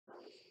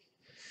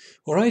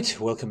Alright,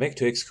 welcome back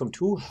to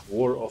XCOM2,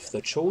 War of the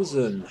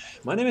Chosen.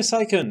 My name is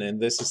Syken, and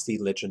this is the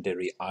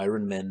Legendary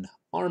Ironman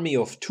Army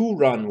of 2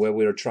 run, where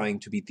we're trying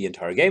to beat the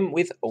entire game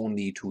with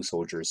only 2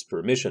 soldiers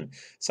per mission.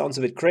 Sounds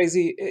a bit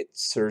crazy? It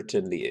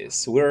certainly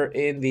is. We're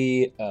in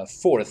the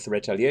 4th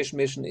retaliation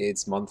mission,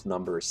 it's month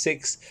number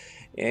 6,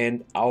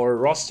 and our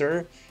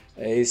roster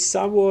is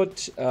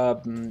somewhat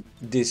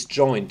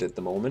disjointed at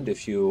the moment.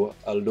 If you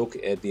look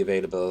at the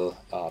available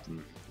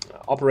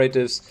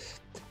operatives,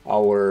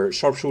 our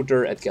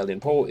sharpshooter at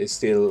Galleon Poe is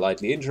still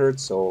lightly injured,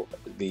 so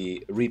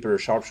the Reaper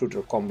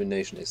sharpshooter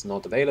combination is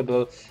not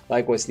available.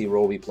 Likewise, the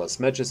Roby plus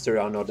Magister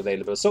are not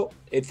available, so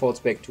it falls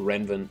back to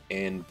Renvin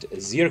and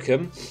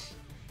Syken.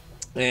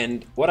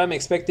 And what I'm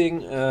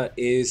expecting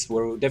is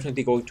we're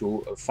definitely going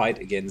to fight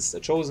against the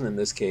Chosen, in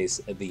this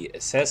case the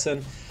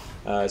Assassin.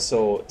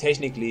 So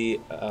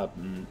technically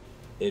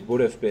it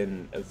would have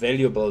been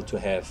valuable to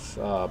have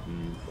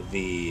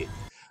the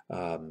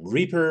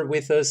Reaper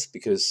with us,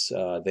 because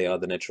they are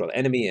the natural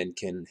enemy and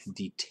can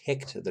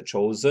detect the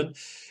Chosen.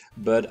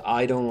 But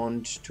I don't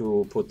want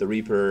to put the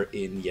Reaper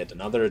in yet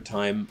another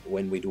time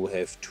when we do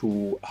have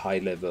 2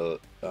 high-level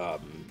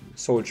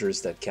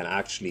soldiers that can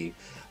actually,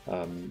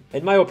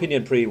 in my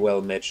opinion, pretty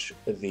well match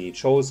the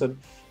Chosen.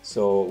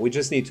 So we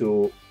just need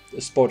to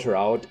spot her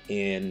out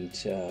and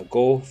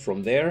go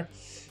from there.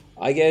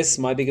 I guess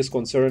my biggest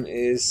concern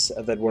is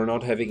that we're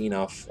not having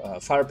enough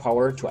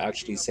firepower to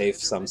actually save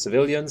some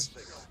civilians.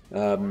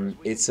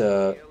 It's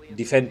a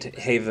defend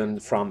haven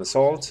from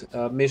assault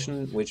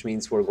mission, which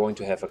means we're going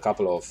to have a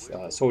couple of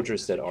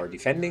soldiers that are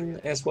defending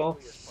as well,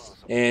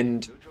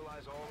 and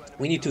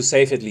we need to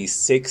save at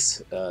least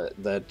 6.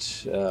 That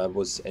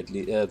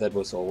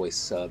was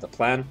always the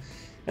plan.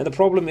 And the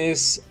problem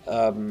is,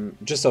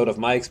 just out of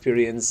my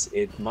experience,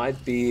 it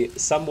might be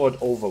somewhat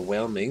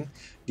overwhelming.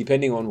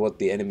 Depending on what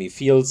the enemy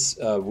feels,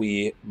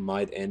 we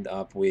might end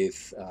up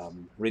with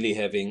really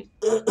having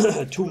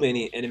too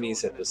many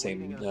enemies at the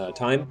same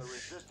time.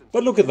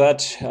 But look at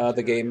that,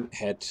 the game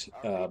had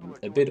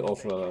a bit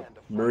of a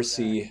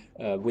mercy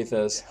with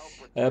us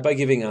by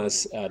giving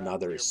us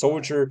another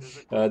soldier.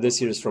 This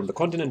here is from the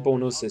continent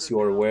bonus. As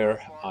you are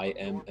aware, I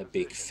am a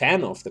big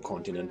fan of the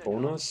continent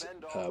bonus.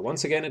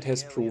 Once again, it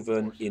has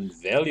proven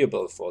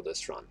invaluable for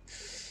this run.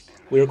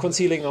 We are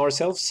concealing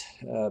ourselves,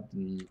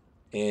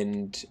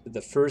 and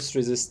the first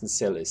resistance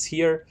cell is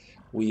here.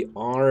 We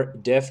are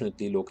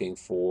definitely looking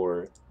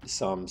for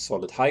some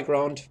solid high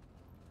ground.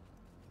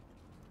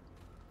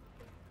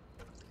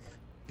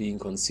 Being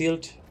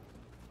concealed.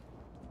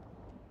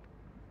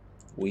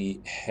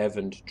 We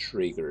haven't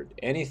triggered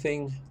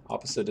anything.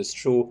 Opposite is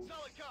true.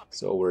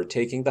 So we're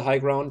taking the high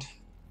ground.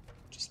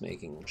 Just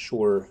making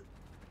sure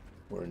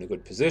we're in a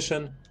good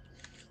position.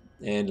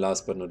 And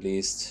last but not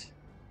least,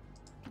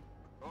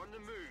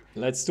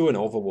 let's do an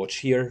overwatch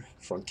here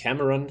from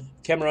Cameron.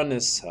 Cameron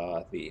is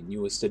the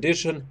newest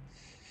addition.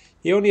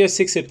 He only has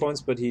 6 hit points,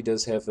 but he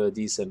does have a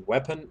decent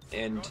weapon,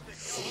 and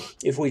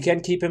if we can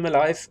keep him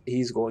alive,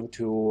 he's going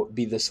to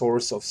be the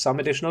source of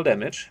some additional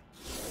damage.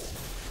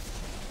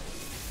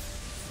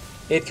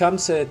 It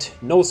comes at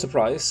no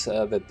surprise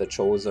that the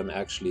Chosen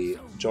actually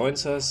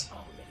joins us.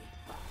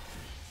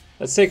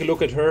 Let's take a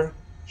look at her.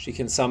 She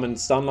can summon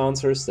stun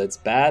lancers. That's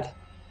bad.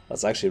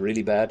 That's actually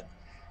really bad.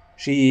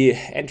 She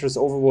enters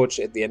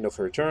Overwatch at the end of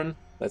her turn.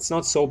 That's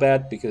not so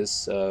bad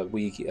because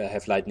we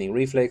have lightning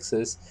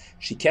reflexes.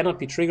 She cannot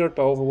be triggered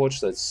by Overwatch.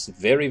 That's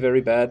very,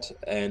 very bad.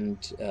 And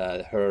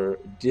her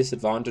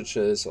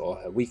disadvantages or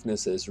her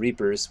weaknesses,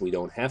 Reapers, we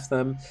don't have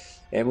them.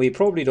 And we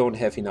probably don't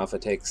have enough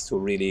attacks to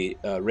really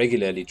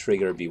regularly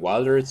trigger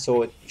Bewildered.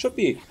 So it should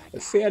be a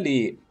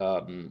fairly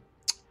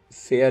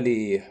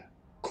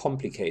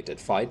complicated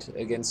fight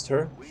against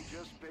her.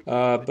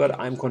 But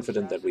I'm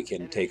confident that we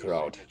can take her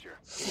out.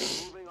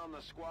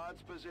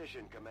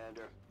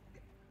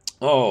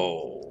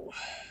 Oh,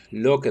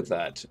 look at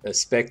that. A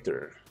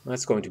Spectre.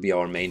 That's going to be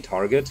our main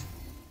target.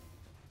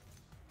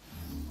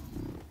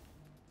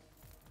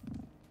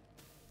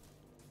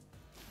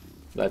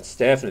 That's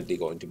definitely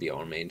going to be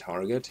our main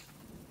target.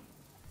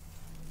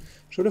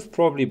 Should have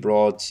probably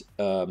brought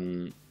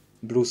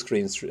blue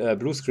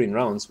screen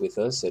rounds with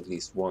us at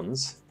least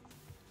once.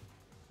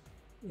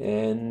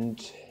 And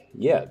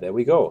yeah, there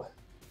we go.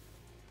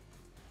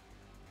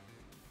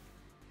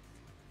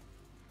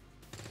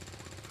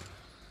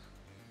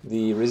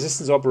 The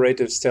resistance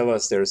operatives tell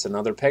us there's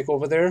another pack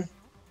over there,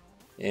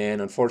 and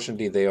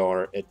unfortunately they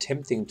are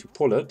attempting to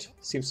pull it.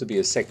 Seems to be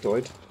a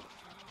sectoid.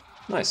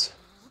 Nice.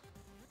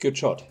 Good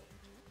shot.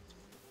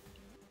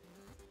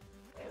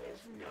 There is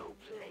no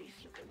place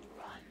you can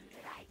run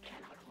that I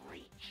cannot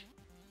reach.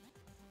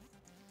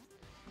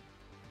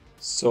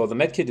 So the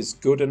medkit is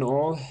good and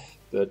all,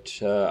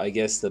 but I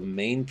guess the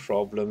main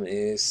problem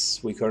is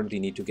we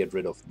currently need to get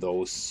rid of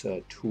those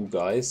 2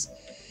 guys.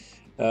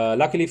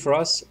 Luckily for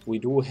us, we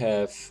do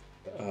have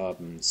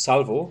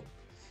salvo,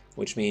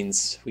 which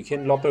means we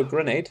can lob a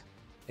grenade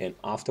and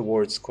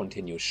afterwards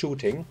continue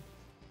shooting.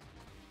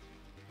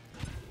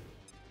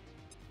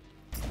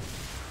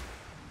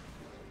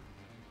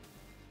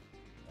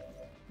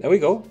 There we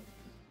go.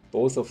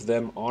 Both of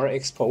them are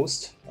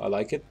exposed. I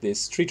like it.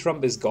 This tree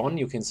trump is gone.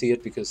 You can see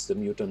it because the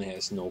mutant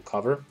has no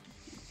cover.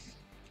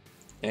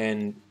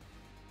 And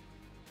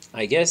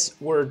I guess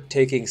we're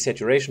taking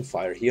saturation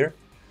fire here,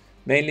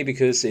 mainly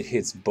because it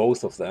hits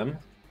both of them.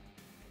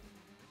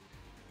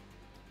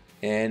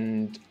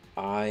 And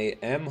I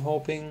am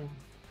hoping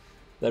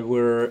that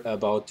we're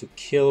about to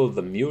kill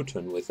the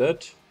mutant with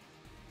it.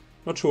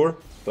 Not sure,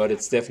 but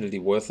it's definitely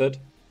worth it.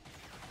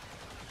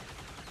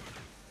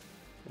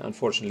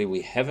 Unfortunately,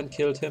 we haven't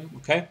killed him.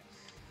 Okay,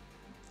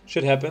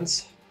 shit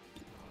happens.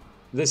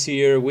 This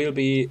here will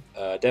be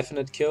a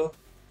definite kill.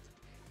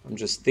 I'm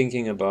just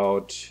thinking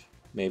about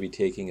maybe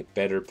taking a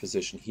better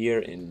position here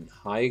in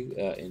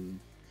in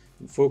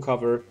full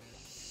cover.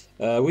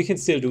 We can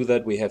still do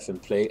that. We have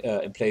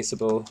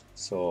implaceable.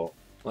 So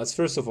let's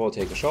first of all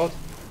take a shot.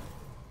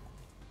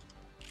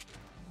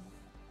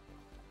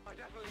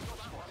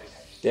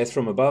 Death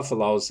from above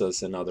allows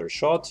us another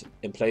shot.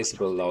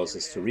 Implaceable allows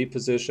us to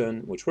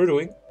reposition, which we're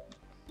doing.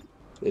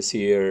 This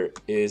here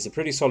is a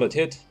pretty solid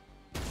hit.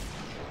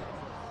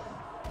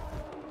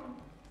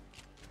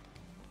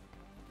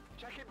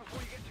 Check it before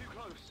you get too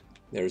close.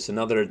 There's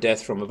another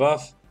death from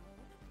above.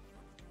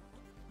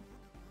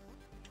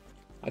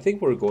 I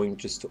think we're going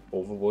just to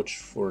Overwatch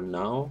for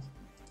now.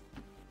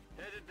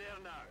 Headed there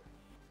now.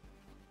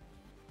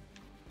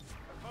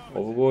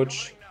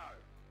 Overwatch.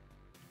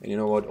 And you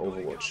know what?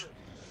 Overwatch.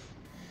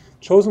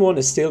 Chosen One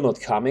is still not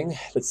coming.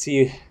 Let's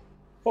see.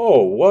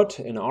 Oh, what?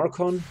 An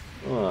Archon?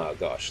 Oh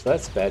gosh,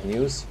 that's bad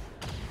news.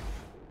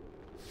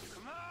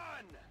 Come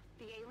on!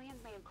 The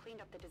aliens may have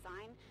cleaned up the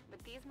design, but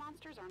these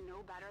monsters are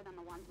no better than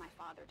the ones my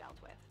father dealt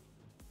with.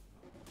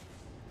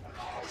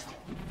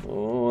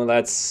 Oh,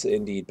 that's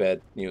indeed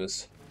bad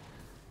news.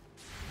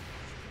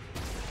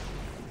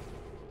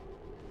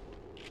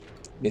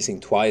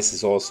 Missing twice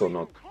is also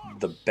not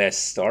the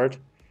best start.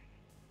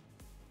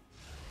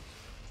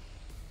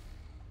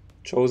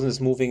 Chosen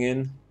is moving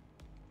in.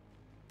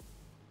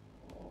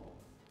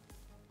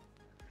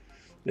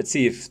 Let's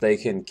see if they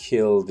can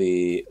kill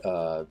the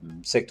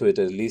sectoid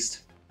at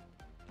least.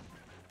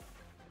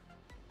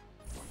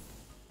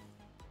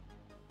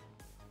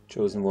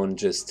 Chosen One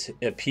just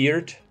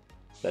appeared.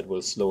 That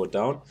will slow it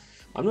down.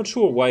 I'm not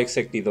sure why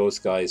exactly those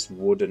guys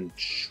wouldn't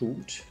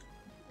shoot.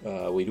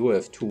 We do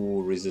have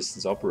two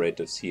resistance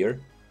operatives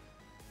here.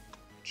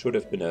 Should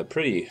have been a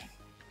pretty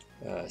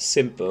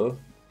simple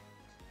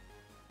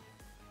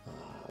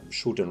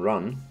shoot and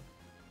run.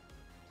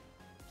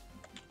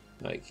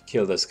 Like,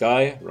 kill this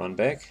guy, run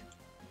back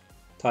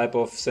type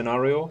of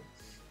scenario.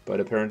 But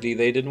apparently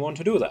they didn't want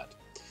to do that.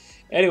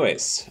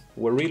 Anyways,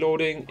 we're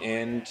reloading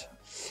and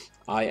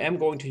I am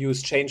going to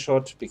use Chain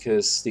Shot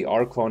because the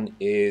Archon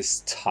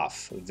is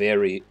tough.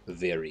 Very,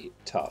 very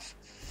tough.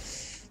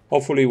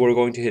 Hopefully we're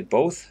going to hit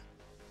both.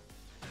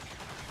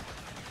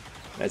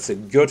 That's a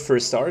good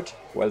first start.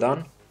 Well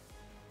done.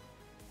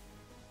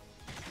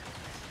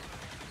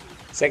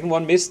 Second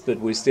one missed, but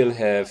we still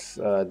have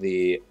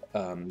the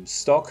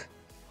stock.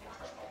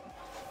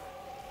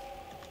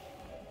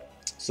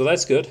 So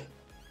that's good.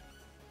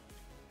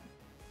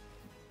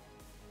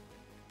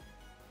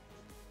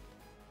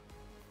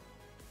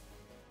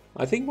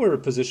 I think we're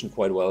positioned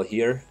quite well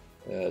here.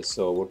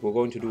 So what we're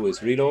going to do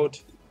is reload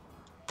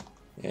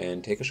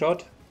and take a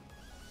shot.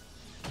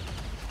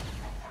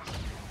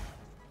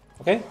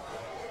 Okay,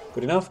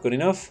 good enough, good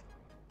enough.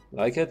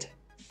 Like it.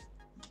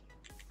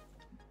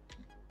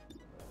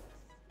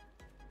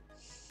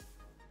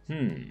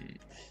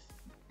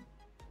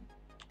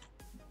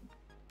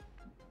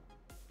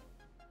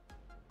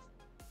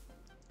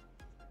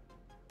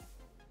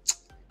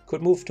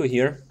 Could move to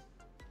here.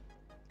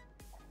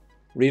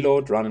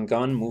 Reload, run and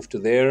gun, move to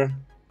there.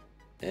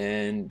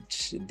 And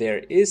there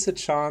is a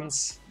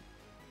chance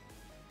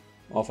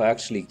of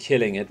actually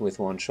killing it with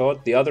one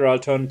shot. The other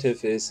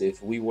alternative is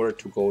if we were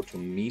to go to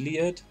melee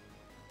it,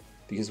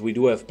 because we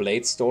do have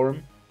Blade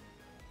Storm.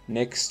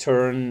 Next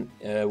turn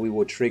we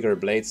would trigger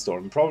Blade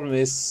Storm. Problem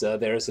is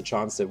there is a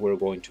chance that we're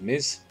going to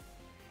miss.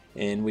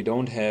 And we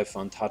don't have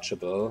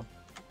Untouchable.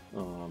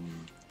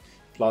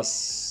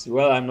 Plus,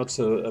 well, I'm not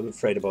so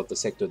afraid about the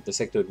sector. The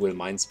sector will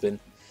Mind Spin.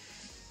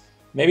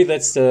 Maybe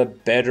that's the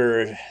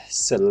better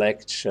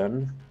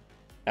selection.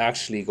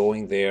 Actually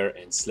going there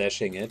and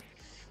slashing it.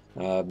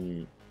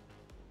 But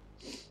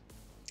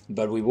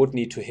we would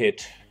need to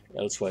hit.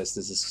 Elsewise,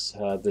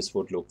 this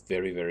would look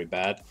very, very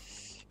bad.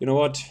 You know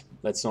what?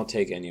 Let's not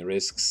take any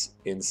risks.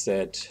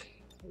 Instead,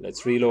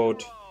 let's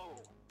reload.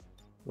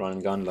 Run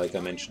and gun, like I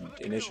mentioned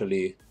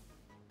initially.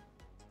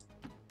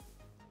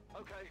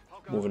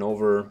 Moving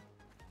over.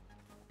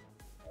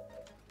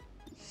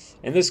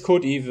 And this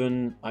could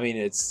even, I mean,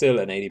 it's still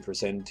an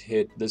 80%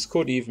 hit. This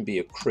could even be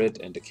a crit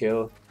and a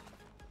kill.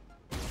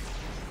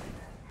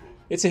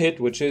 It's a hit,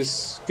 which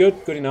is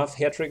good enough.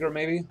 Hair trigger,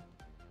 maybe?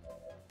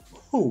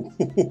 Ooh.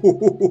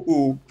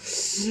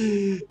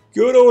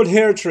 Good old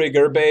hair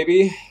trigger,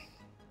 baby.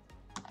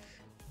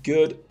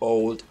 Good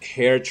old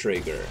hair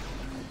trigger.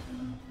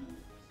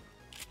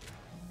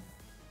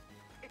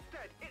 It's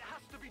dead. It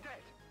has to be dead.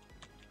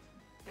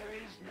 There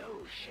is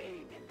no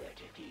shame in their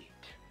defeat.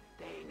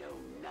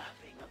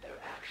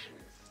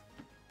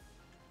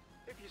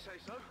 say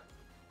so.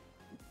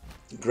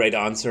 Great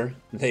answer.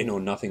 They know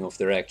nothing of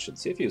their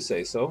actions, if you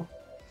say so.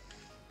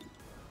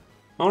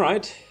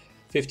 Alright,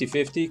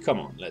 50-50. Come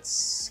on,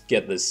 let's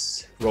get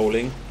this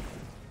rolling.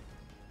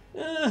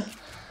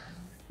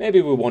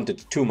 Maybe we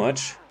wanted too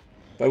much.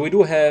 But we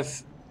do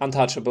have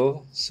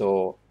Untouchable,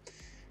 so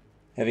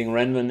having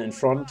Renman in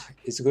front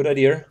is a good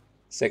idea.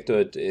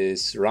 Sectoid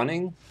is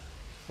running,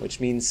 which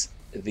means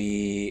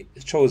the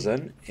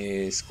Chosen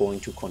is going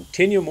to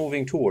continue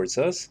moving towards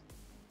us.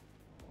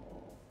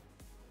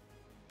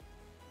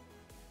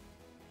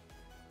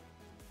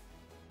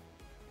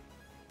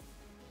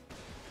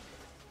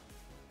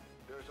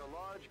 There's a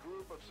large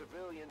group of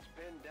civilians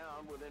pinned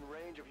down within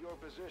range of your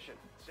position.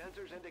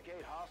 Sensors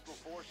indicate hostile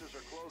forces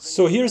are closing.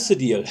 So here's the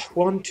deal.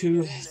 1,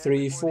 2,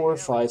 3, 4,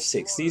 5,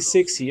 6. These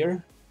six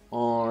here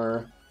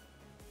are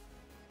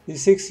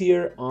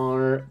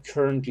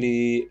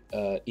currently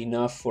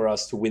enough for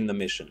us to win the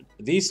mission.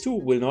 These two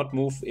will not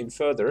move in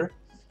further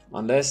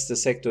unless the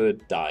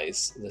Sectoid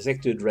dies. The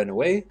Sectoid ran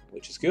away,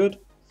 which is good.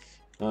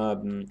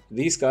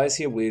 These guys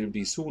here will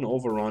be soon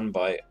overrun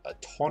by a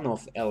ton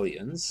of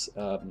aliens,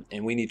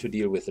 and we need to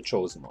deal with the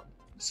Chosen One.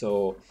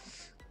 So,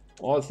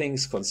 all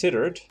things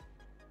considered,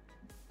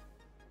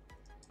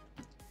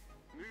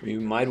 we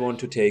might want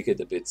to take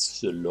it a bit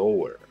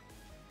slower.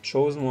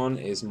 Chosen One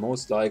is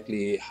most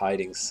likely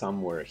hiding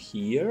somewhere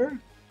here,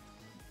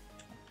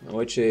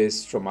 which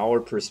is, from our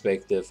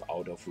perspective,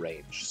 out of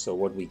range. So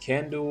what we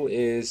can do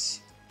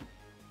is,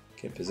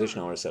 can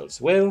position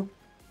ourselves well,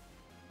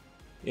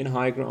 in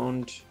high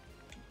ground.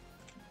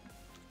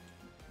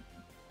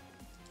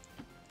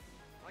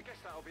 I guess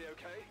that'll be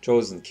okay.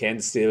 Chosen can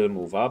still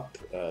move up,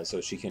 so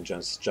she can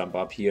just jump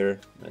up here.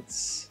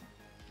 That's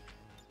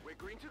We're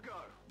green to go.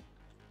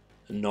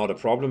 not a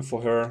problem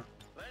for her.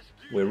 Let's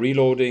do We're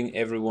reloading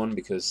everyone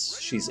because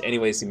she's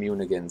anyways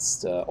immune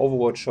against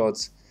Overwatch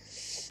shots.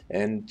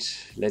 And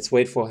let's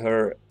wait for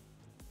her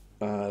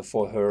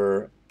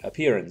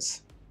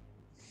appearance.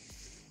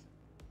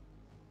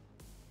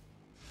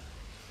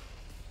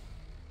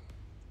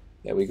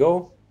 There we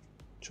go.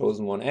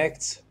 Chosen One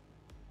acts.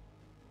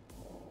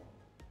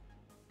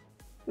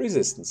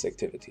 Resistance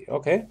activity.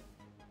 Okay.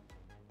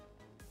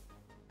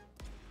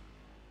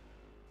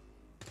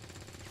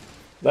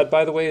 That,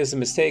 by the way, is a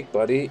mistake,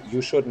 buddy.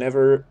 You should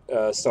never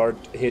start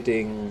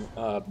hitting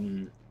a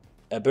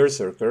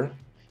Berserker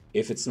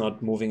if it's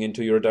not moving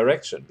into your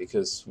direction,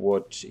 because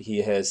what he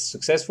has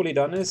successfully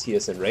done is he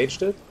has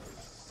enraged it.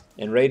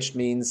 Enraged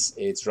means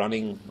it's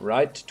running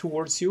right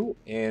towards you,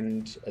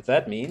 and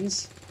that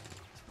means...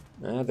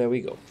 there we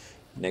go.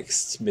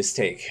 Next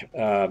mistake.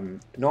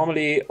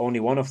 Normally, only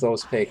one of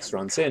those pegs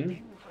runs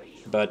in,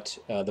 but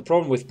the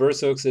problem with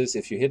Berserks is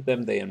if you hit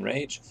them, they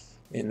enrage,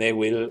 and they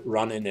will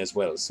run in as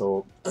well.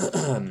 So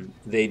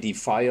they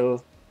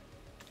defile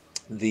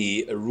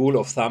the rule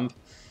of thumb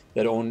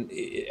that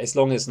as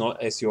long as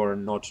you're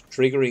not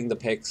triggering the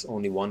pegs,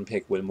 only one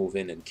peg will move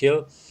in and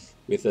kill.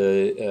 With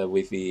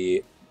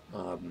the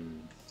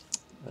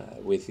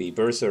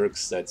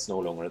Berserks, that's no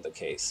longer the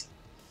case.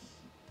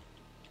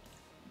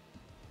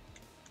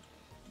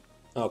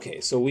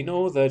 Okay, so we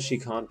know that she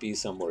can't be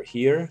somewhere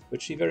here,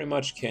 but she very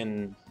much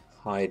can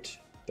hide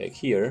back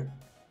here.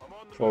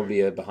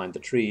 Probably behind the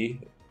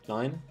tree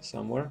line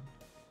somewhere.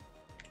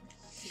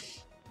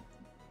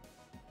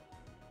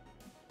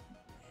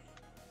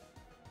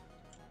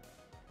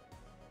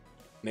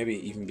 Maybe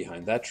even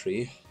behind that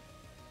tree.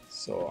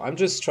 So I'm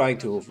just trying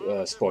to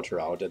spot her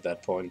out at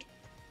that point.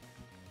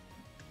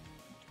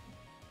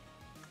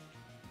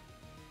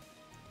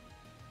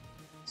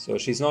 So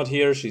she's not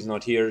here, she's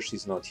not here,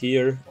 she's not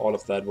here. All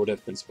of that would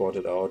have been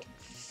spotted out.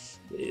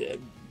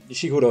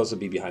 She could also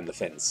be behind the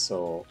fence,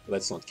 so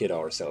let's not kid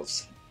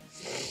ourselves.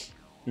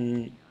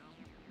 She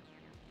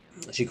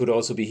could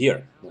also be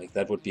here. Like,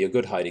 that would be a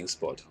good hiding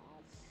spot.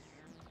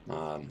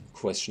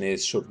 Question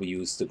is, should we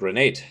use the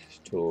grenade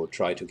to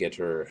try to get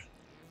her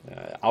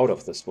out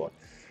of the spot?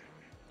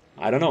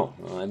 I don't know.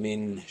 I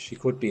mean, she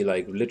could be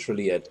like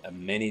literally at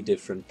many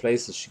different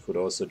places. She could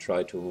also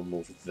try to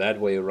move that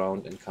way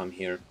around and come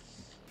here.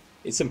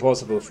 It's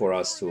impossible for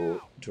us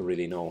to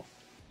really know.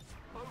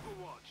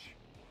 Overwatch.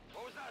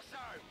 What was that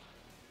sound?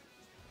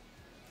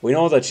 We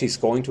know that she's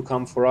going to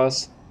come for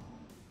us.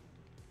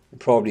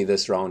 Probably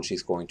this round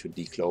she's going to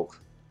decloak.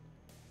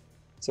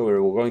 So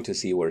we're going to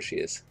see where she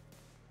is.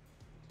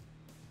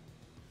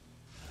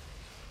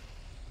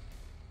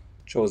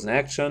 Chosen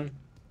action.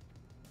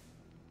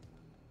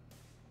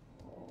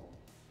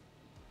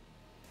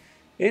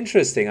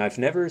 Interesting, I've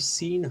never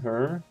seen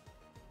her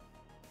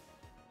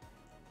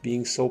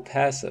being so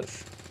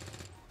passive.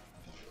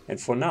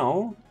 And for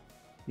now,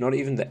 not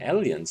even the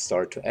aliens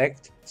start to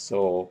act.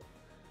 So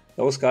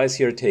those guys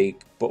here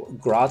take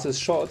gratis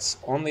shots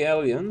on the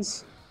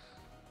aliens,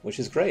 which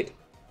is great.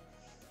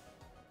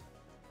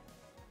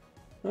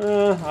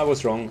 I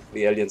was wrong.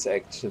 The aliens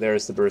act.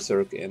 There's the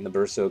Berserk, and the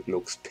Berserk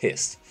looks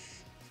pissed.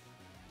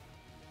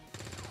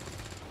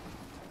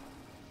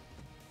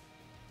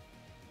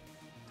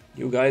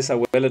 You guys are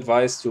well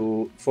advised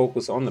to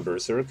focus on the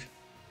Berserk.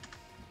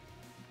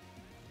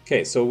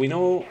 Okay, so we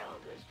know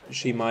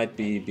she might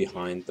be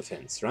behind the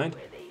fence, right?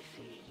 Where they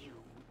see you,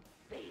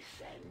 they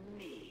send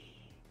me.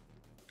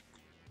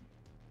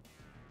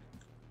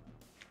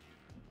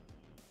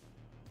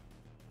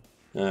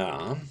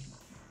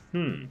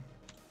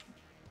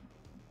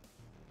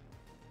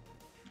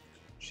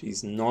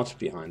 She's not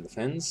behind the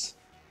fence.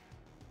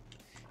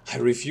 I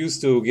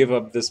refuse to give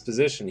up this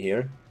position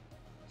here,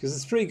 because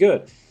it's pretty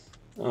good.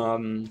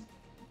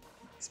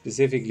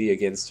 Specifically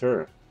against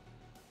her.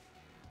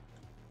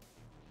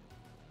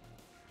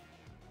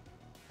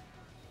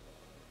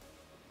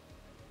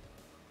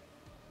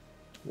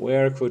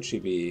 Where could she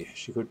be?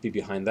 She could be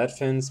behind that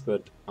fence,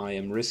 but I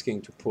am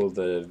risking to pull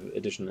the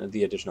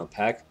additional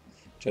pack,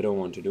 which I don't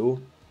want to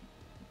do.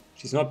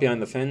 She's not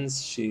behind the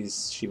fence.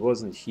 She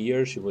wasn't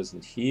here. She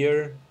wasn't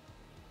here.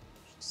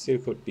 She still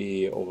could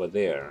be over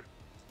there.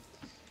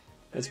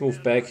 Let's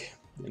move back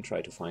and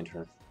try to find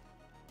her.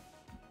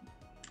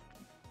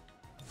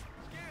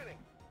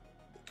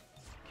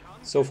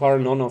 So far,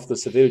 none of the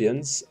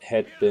civilians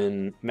had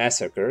been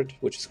massacred,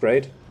 which is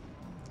great.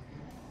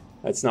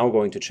 That's now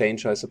going to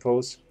change, I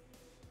suppose.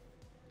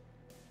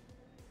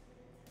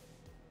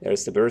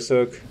 There's the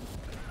Berserk.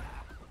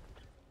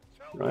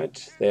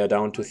 Right, they are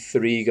down to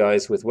 3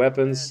 guys with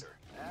weapons.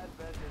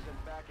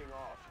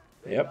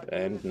 Yep,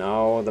 and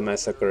now the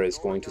massacre is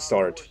going to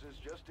start.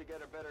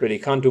 Really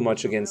can't do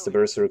much against the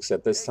Berserks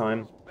at this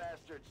time.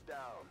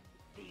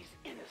 These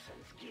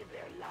innocents give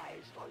their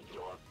lives for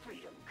your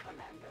freedom,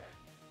 Commander.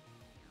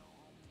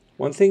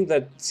 One thing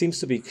that seems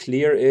to be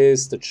clear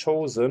is the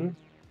Chosen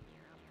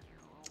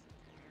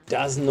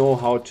doesn't know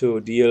how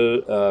to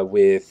deal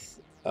with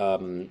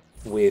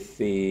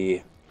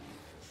the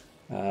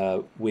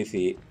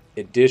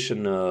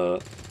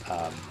additional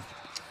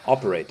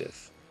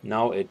operative.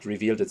 Now it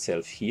revealed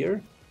itself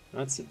here.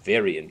 That's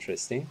very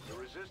interesting. The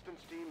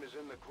resistance team is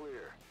in the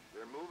clear.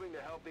 They're moving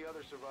to help the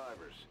other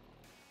survivors.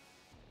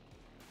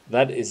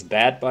 That is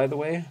bad, by the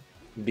way,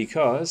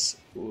 because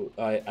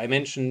I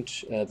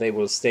mentioned they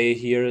will stay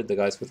here. The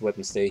guys with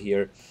weapons stay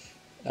here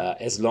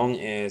as long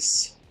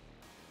as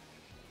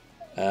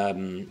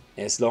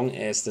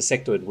the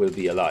sectoid will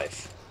be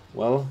alive.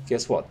 Well,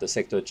 guess what? The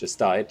sectoid just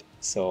died,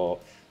 so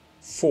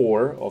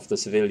 4 of the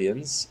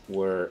civilians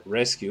were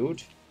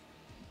rescued,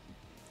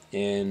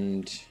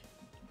 and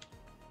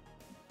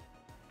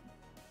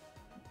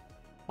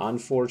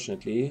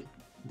unfortunately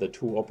the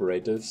 2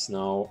 operatives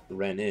now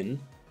ran in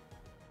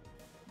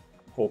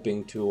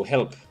hoping to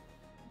help,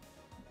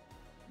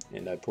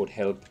 and I put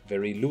help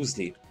very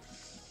loosely.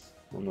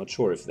 I'm not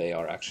sure if they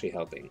are actually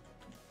helping.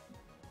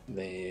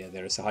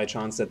 There is a high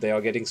chance that they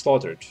are getting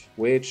slaughtered,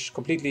 which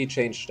completely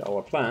changed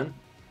our plan.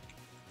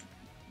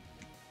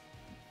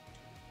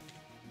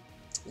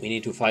 We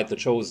need to fight the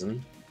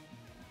Chosen,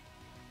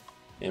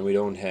 and we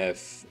don't have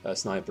a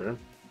sniper.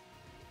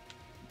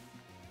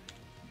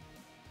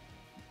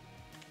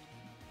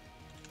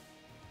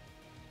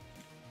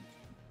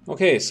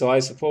 Okay, so I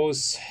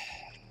suppose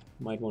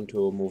might want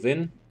to move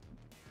in.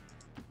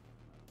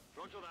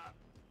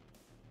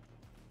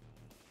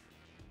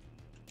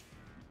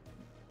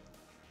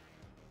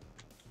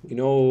 We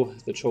know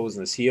the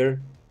Chosen is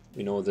here.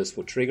 We know this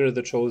would trigger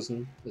the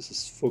Chosen. This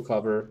is full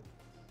cover.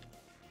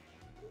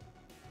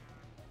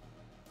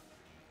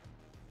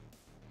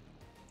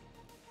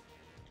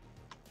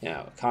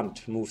 Yeah,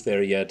 can't move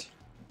there yet.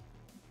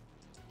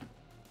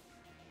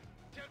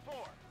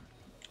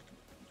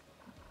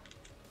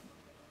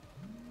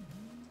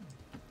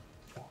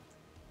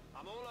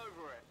 I'm all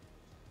over it.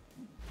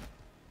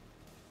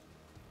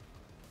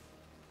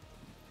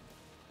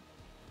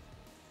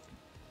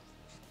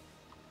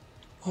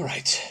 All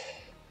right,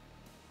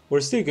 we're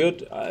still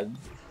good.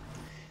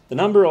 The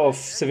number of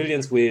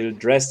civilians will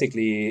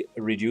drastically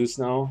reduce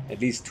now. At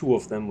least 2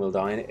 of them will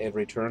die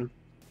every turn.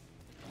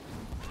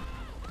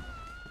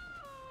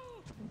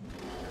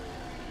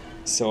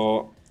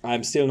 So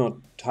I'm still not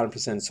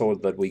 100%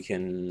 sold that we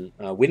can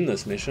win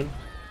this mission.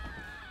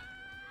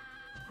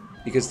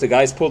 Because the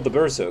guys pulled the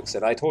Berserks,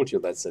 and I told you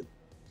that's a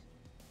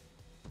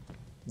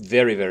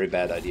very, very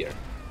bad idea.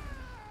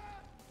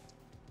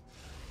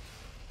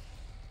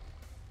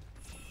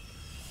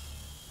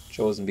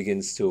 Chosen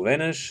begins to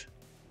vanish.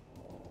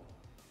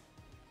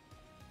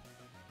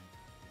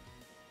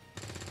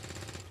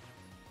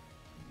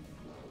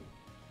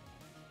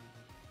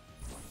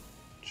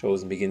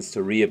 Chosen begins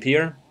to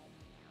reappear.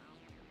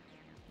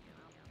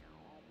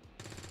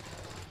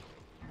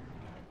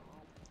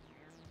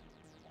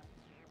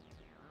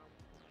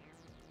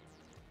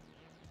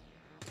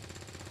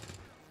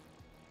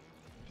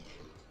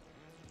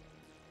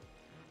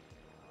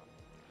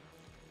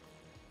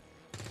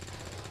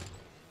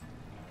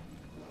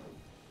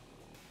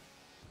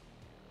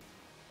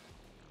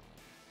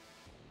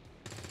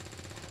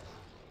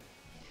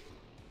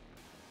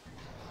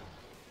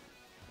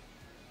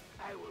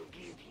 I will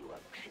give you a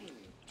clean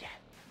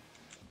death.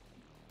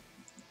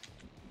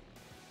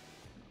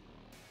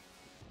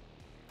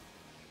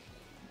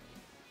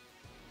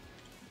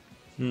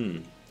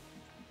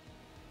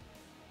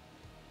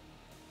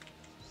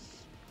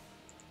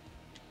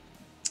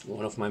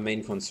 One of my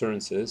main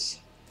concerns is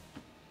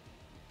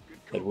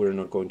that we're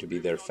not going to be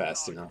there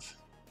fast enough.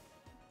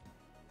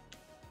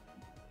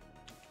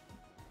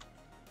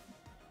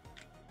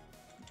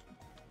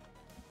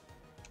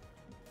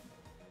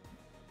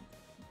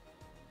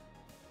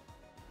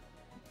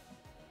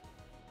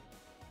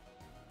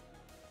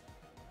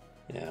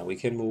 Yeah, we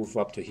can move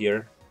up to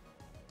here.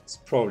 It's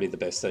probably the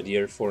best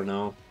idea for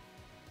now.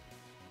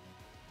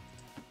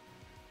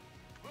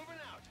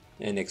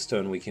 And next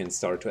turn we can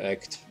start to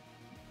act.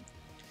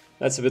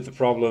 That's a bit the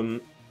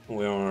problem.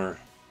 We are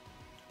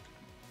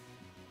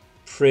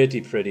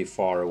pretty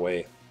far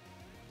away.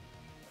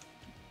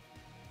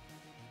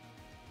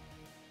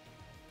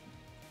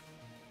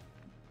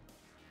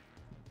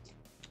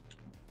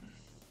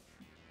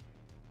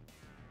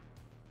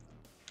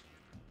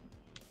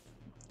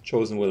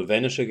 Chosen will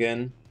vanish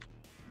again.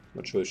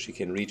 Not sure if she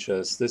can reach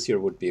us. This here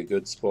would be a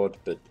good spot,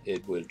 but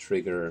it will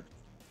trigger...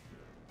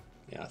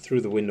 Yeah,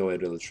 through the window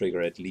it will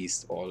trigger at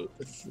least all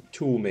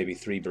 2, maybe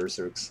 3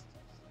 berserks.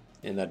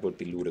 And that would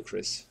be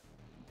ludicrous.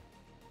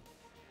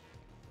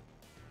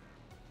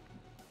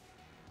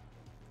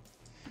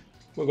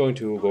 We're going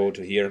to go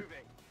to here.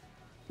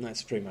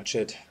 That's pretty much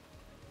it.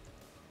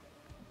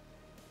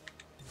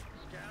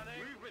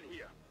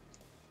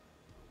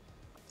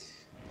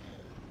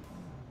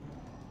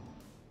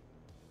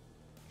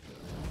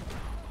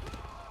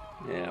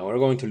 Yeah, we're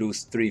going to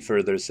lose 3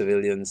 further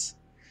civilians.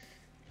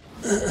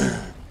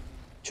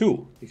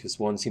 2, because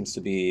one seems to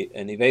be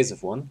an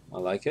evasive one. I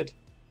like it.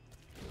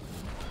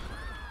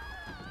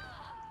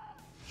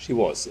 She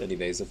was an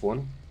evasive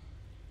one.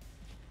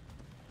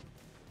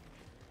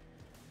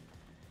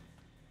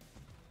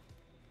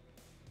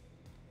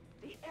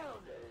 The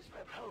elders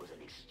propose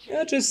an exchange.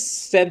 Yeah,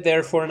 just stand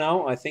there for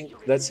now. I think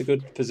that's a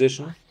good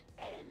position.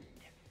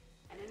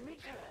 And in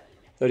return,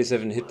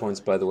 37 hit points,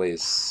 by the way,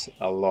 is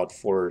a lot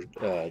for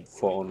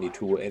only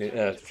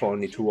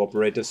two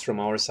operators from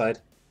our side.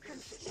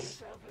 consider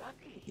yourself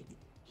lucky.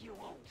 You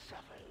won't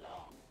suffer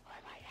long by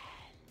my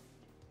hand.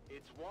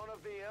 It's one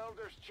of the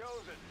elders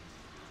chosen.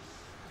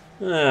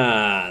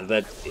 Ah,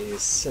 that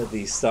is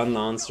the stun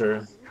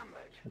lancer.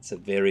 That's a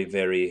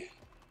very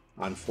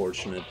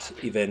unfortunate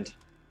event.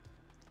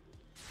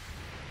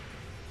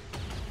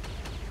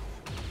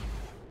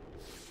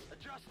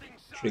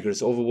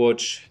 Triggers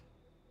Overwatch.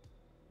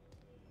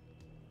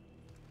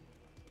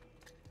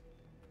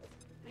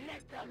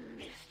 Let the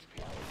mist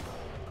flow.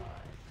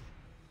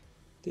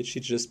 Did she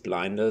just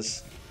blind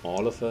us?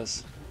 All of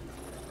us?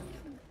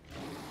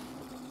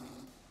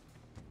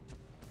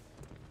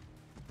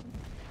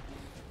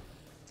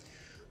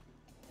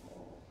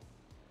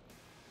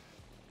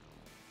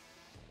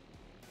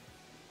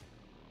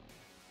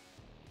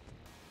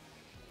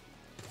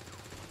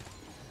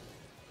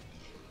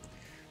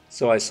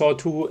 So I saw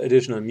 2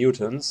 additional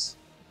mutants,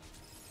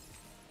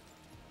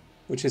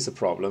 which is a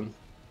problem.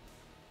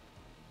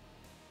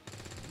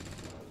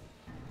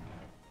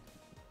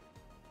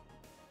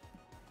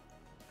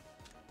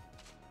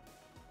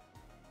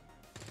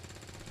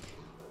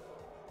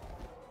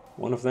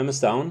 One of them is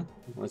down,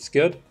 that's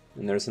good.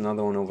 And there's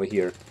another one over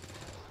here,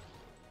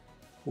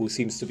 who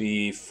seems to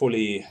be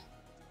fully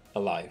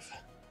alive.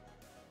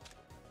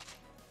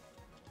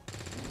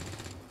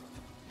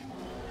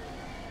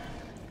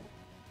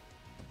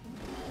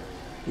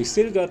 We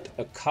still got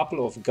a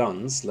couple of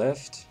guns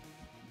left.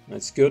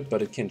 That's good,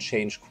 but it can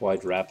change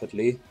quite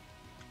rapidly.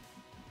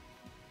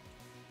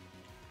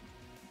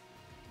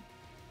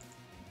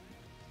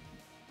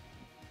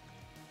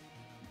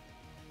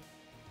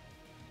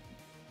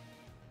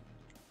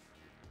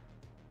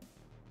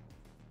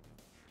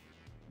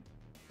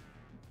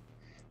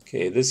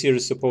 Okay, this here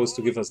is supposed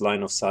to give us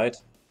line of sight.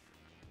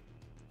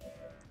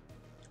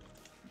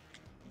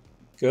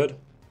 Good.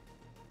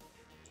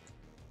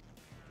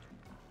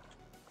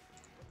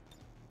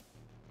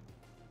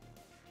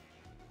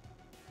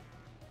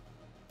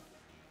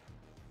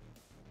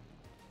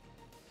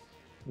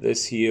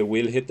 This here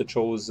will hit the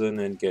Chosen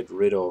and get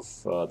rid of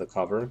the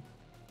cover.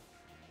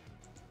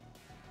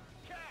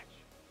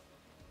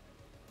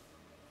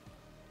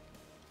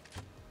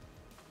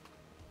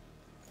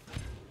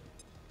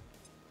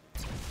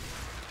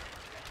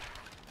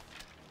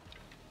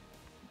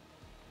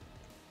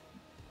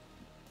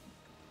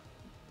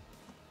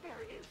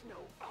 There is no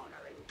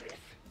honor in this.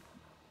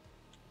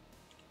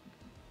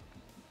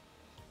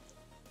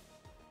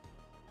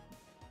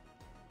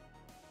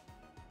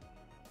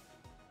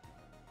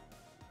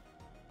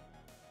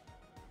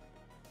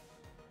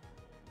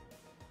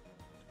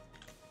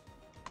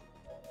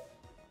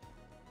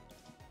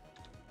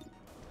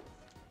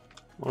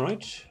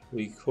 Alright,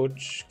 we could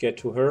get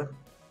to her.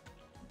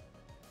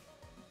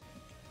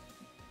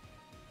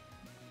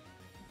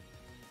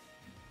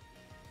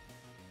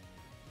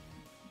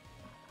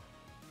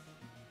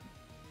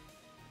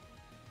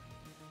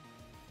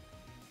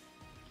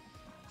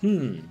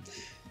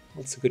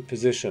 That's a good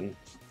position.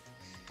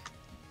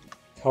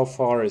 How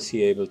far is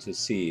he able to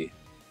see?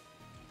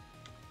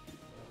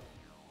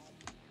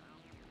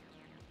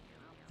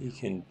 He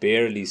can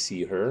barely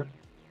see her.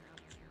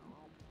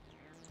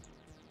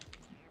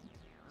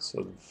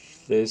 So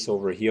this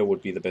over here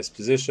would be the best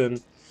position,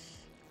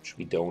 which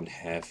we don't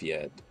have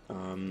yet.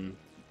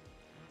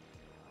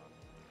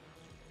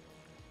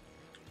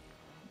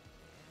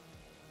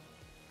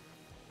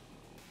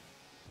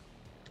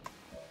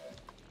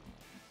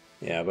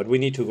 Yeah, but we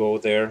need to go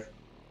there.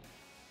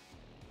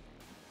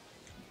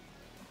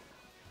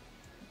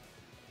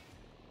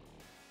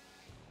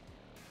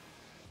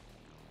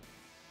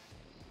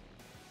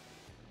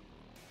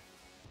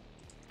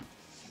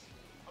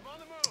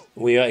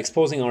 We are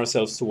exposing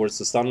ourselves towards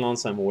the stun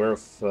lance. I'm aware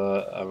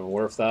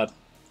of that.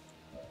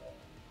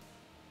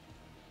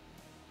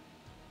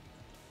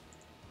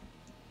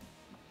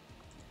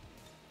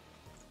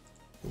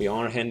 We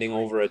are handing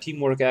over a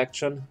teamwork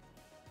action.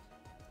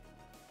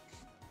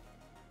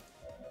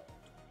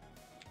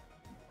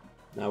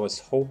 I was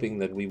hoping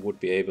that we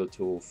would be able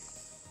to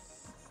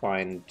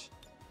find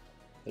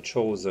the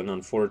Chosen,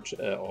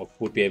 or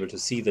would be able to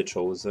see the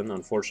Chosen.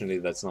 Unfortunately,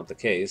 that's not the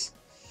case.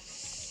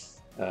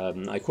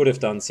 I could have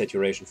done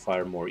saturation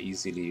fire more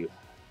easily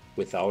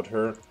without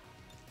her.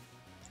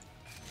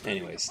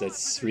 Anyways,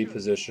 let's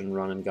reposition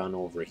run and gun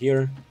over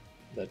here.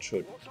 That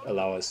should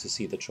allow us to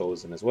see the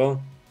Chosen as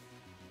well.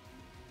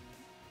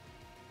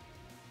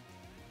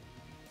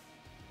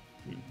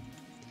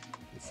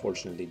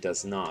 Unfortunately,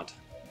 does not.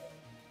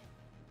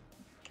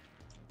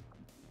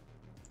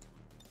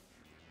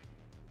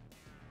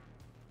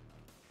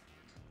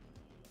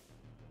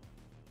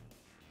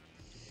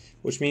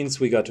 Which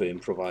means we got to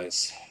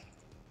improvise.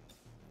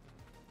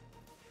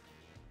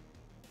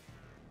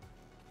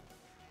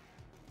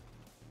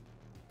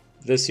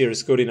 This here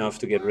is good enough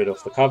to get rid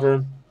of the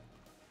cover.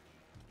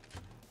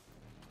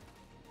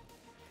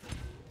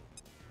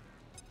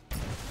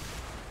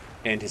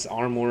 And his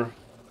armor.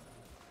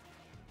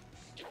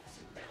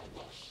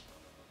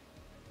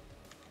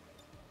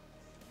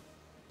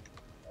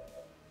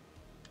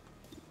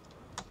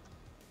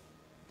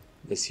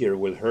 This here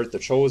will hurt the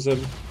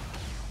Chosen.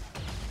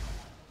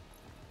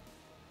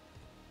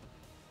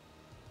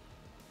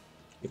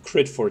 A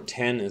crit for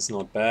 10 is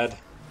not bad.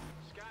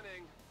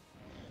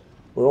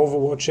 We're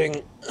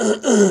overwatching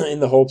in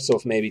the hopes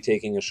of maybe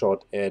taking a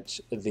shot at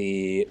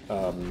the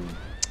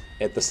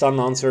stun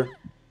lancer.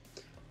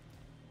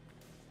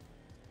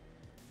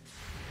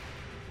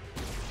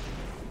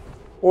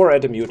 Or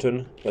at a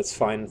mutant. That's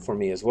fine for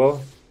me as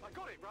well.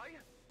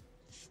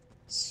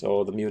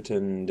 So the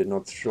mutant did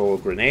not throw a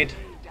grenade.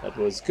 That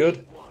was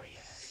good.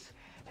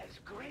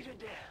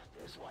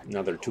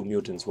 Another 2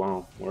 mutants.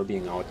 Wow, we're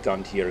being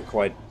outgunned here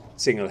quite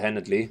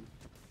single-handedly.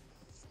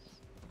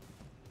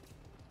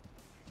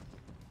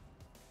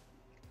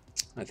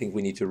 I think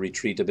we need to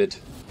retreat a bit.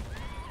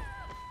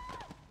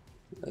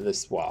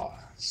 Wow,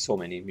 so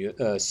many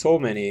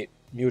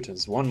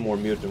mutants. One more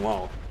mutant.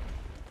 Wow.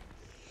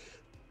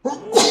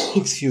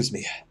 Excuse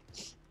me.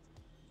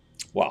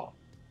 Wow.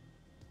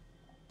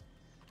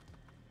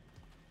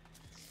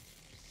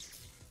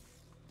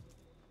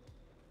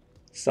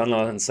 Stun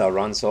Lancer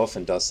runs off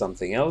and does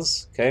something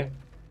else. Okay.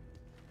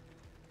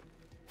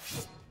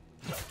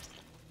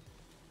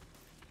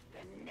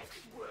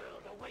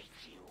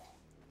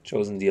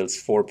 Chosen deals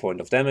 4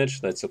 points of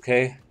damage, that's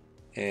okay.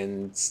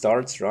 And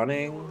starts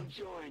running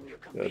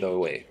the other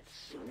way.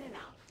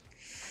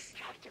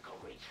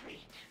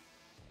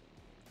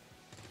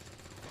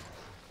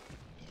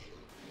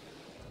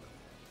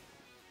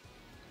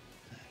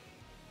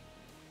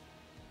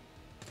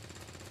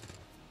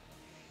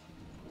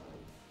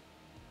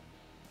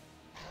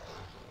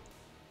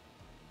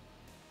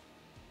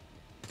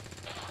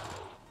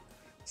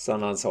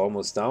 Sunlands are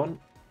almost down.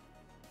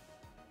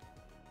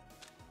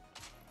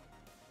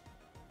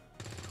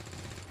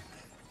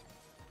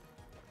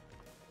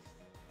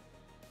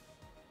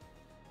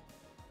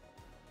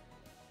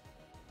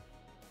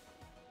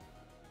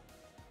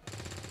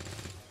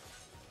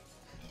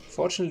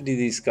 Fortunately,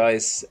 these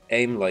guys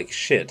aim like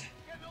shit.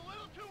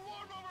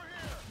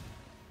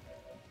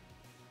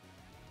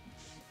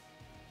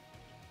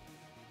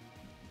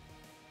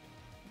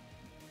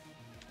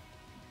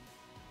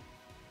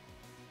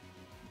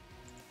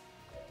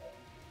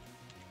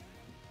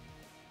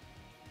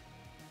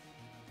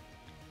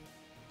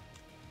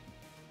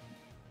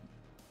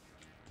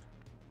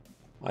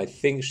 I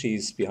think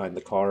she's behind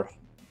the car,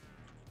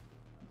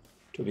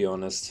 to be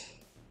honest.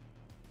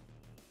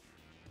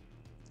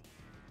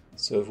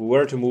 So if we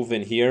were to move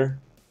in here,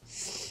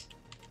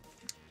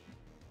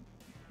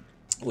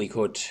 we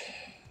could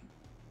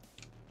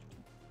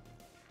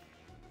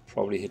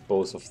probably hit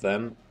both of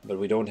them, but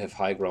we don't have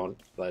high ground.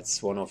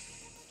 That's one of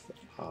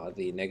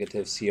the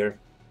negatives here.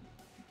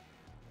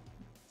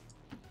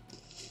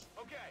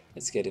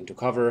 Let's get into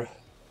cover.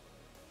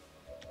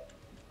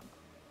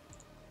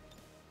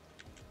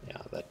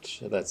 Yeah,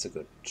 that's a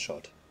good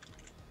shot.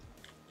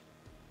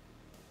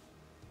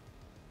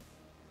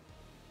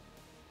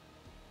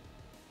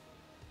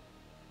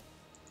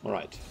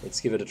 Alright,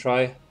 let's give it a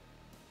try.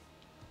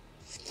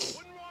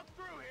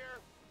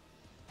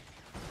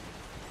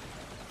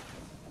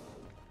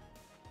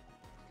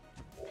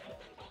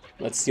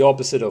 That's the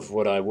opposite of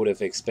what I would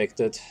have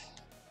expected.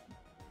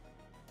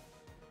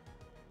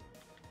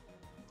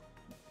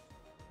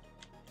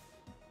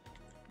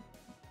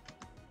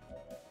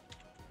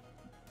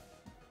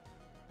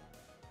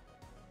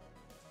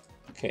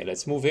 Okay,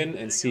 let's move in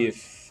and see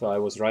if I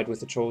was right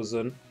with the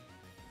Chosen.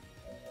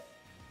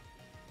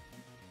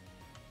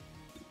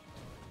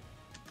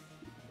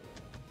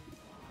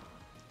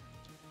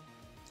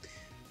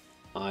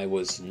 I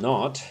was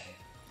not.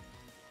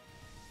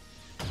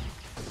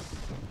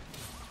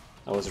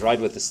 I was right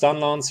with the Stun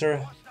Lancer.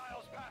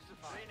 Hostiles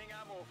pacified. Draining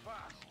ammo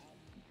fast.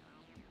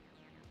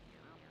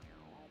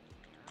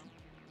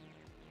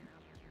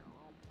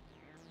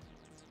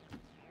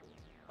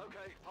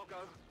 Okay, I'll go.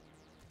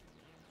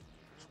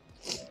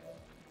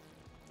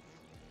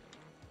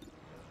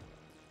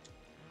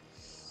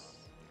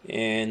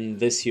 And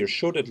this here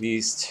should at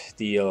least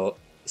deal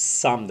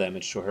some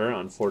damage to her.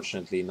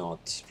 Unfortunately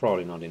not,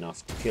 probably not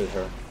enough to kill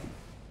her.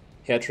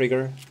 Hair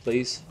trigger,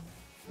 please.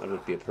 That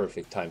would be a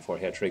perfect time for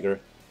hair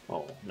trigger.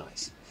 Oh,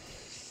 nice.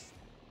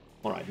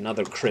 Alright,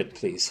 another crit,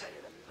 please.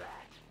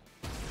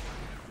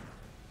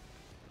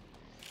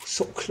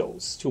 So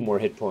close. 2 more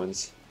hit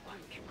points. One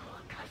can grow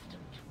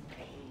accustomed to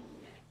pain.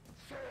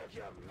 Serve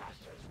your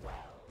masters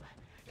well.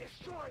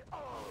 Destroy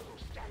all who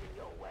stand in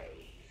your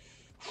way.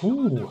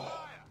 Whew.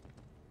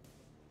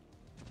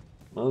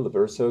 Well, the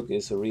Berserk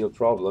is a real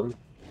problem.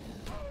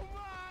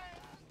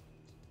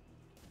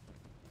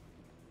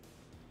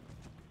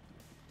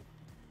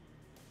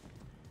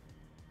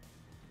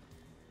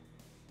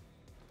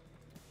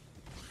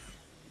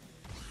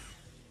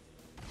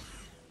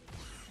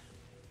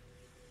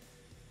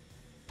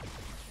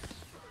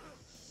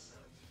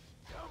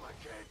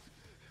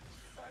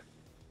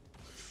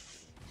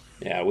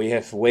 Yeah, we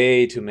have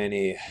way too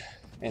many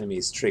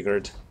enemies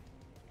triggered.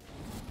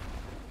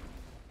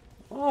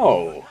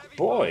 Oh,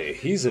 boy,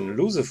 he's an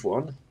elusive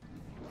one.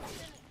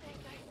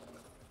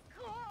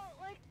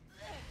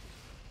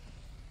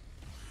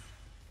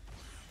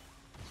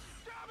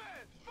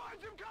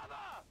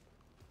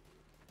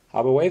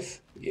 Harbor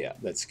Wave? Yeah,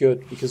 that's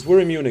good, because we're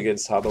immune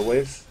against Harbor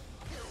Wave.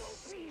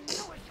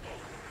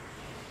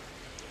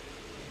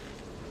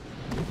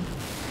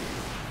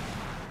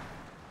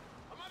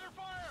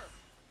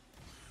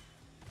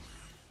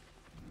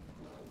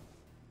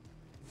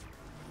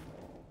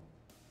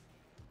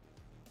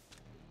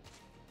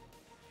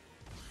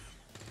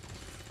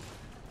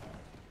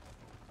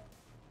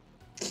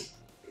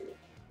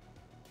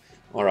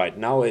 Alright,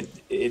 now it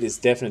is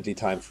definitely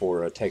time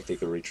for a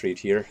tactical retreat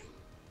here.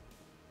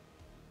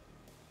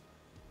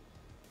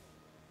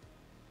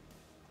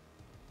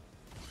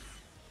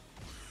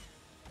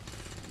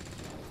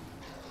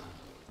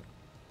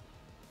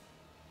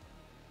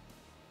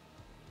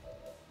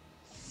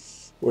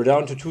 We're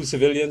down to 2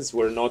 civilians.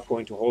 We're not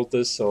going to hold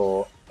this,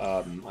 so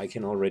I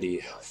can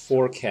already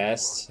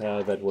forecast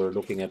that we're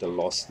looking at a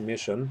lost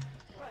mission.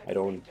 I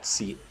don't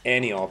see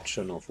any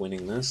option of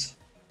winning this.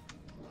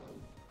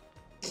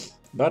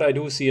 But I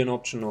do see an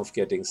option of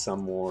getting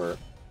some more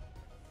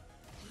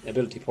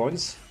ability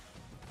points.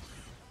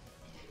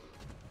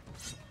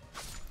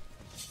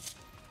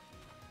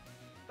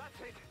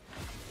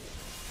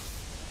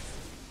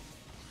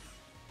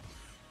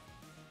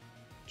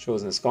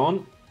 Chosen is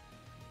gone.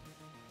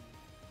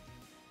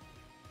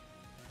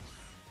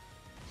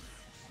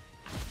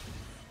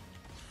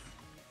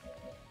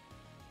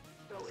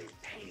 Though it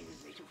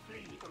pains me to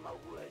flee from a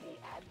worthy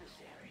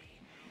adversary,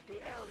 the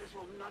elders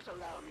will not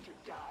allow me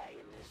to die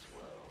in this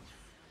world.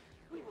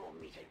 We will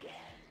meet again.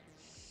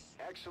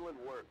 Excellent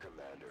work,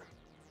 Commander.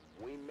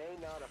 We may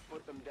not have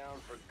put them down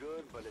for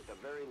good, but at the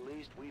very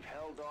least, we've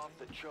held off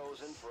the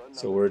Chosen for another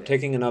So we're day.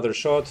 taking another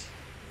shot.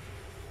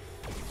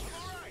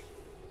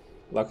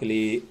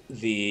 Luckily,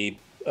 the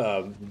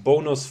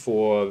bonus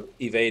for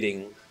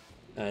evading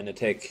an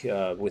attack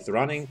with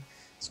running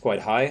is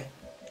quite high.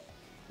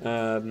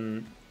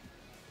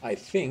 I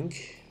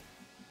think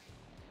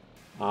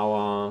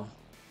our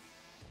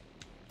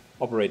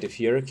operative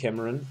here,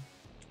 Cameron,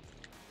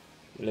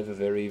 will have a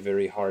very,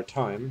 very hard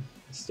time.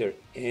 Is there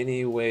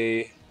any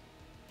way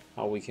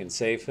how we can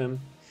save him?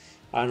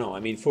 I don't know. I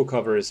mean, full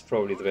cover is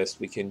probably the best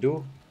we can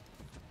do.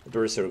 The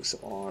Berserks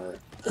are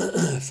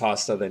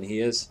faster than he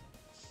is.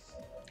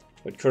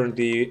 But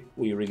currently,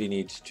 we really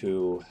need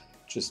to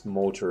just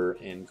motor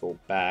and go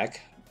back.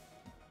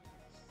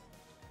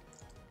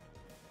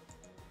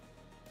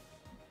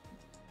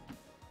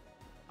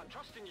 I'm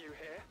trusting you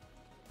here.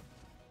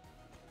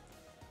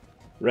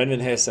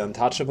 Renvin has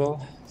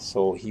Untouchable,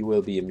 so he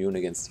will be immune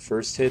against the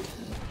first hit.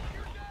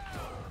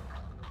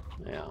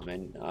 Yeah, I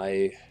mean,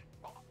 I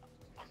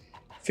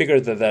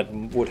figured that that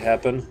would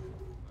happen.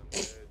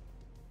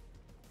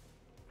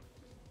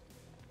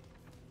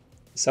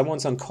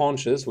 Someone's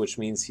unconscious, which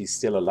means he's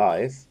still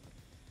alive.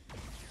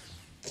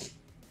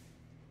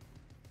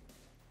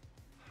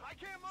 I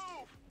can't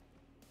move.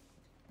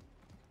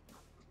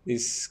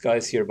 These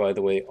guys here, by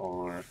the way,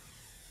 are...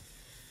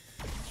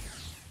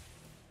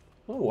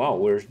 Oh wow,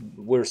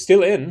 we're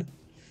still in.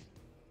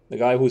 The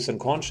guy who's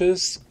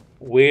unconscious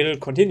will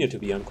continue to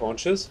be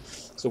unconscious.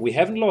 So we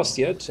haven't lost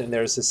yet, and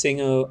there's a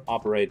single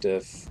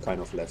operative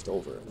kind of left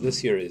over. This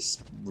here is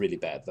really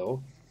bad,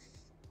 though.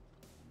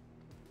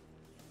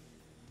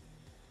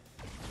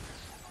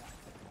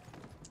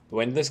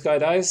 When this guy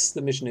dies,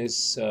 the mission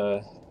is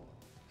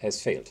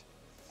has failed.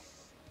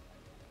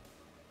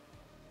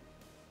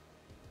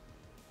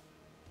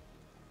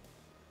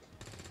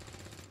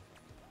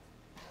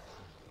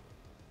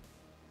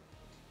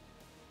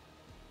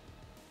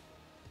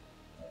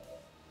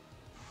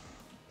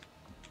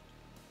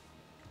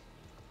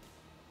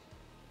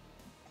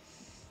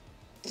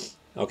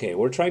 Okay,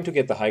 we're trying to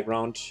get the high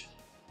ground.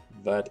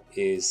 That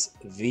is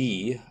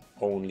the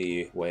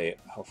only way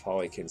of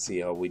how I can see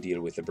how we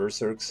deal with the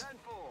berserks. 10-4.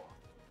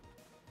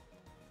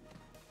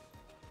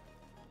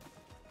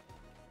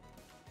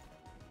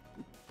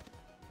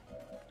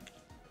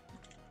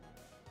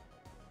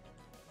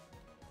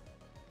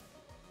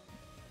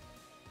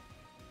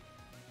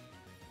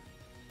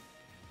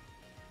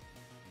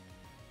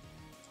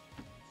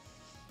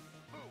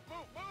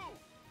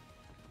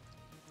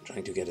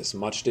 Trying to get as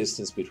much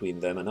distance between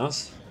them and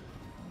us.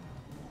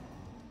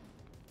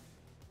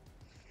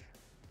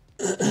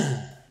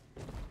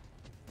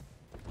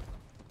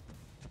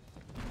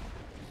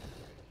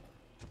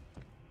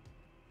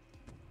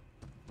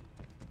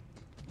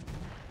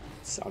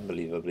 It's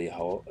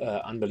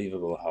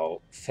unbelievable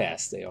how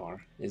fast they are.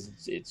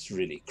 It's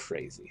really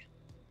crazy.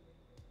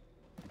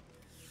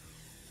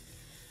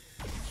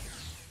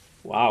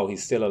 Wow,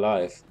 he's still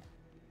alive.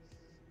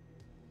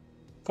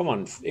 Come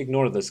on,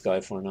 ignore this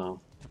guy for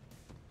now.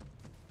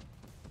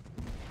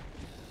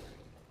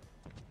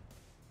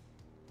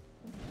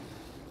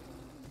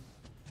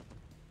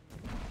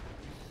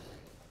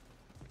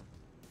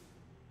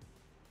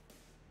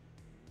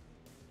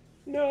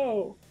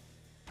 No.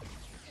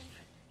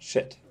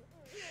 Shit.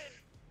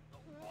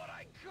 What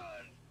I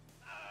could.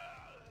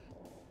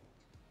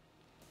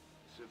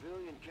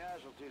 Civilian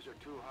casualties are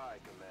too high,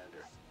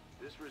 Commander.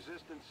 This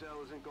resistance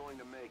cell isn't going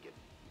to make it.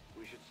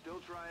 We should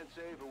still try and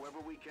save whoever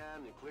we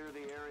can and clear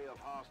the area of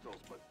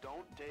hostiles, but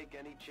don't take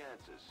any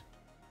chances.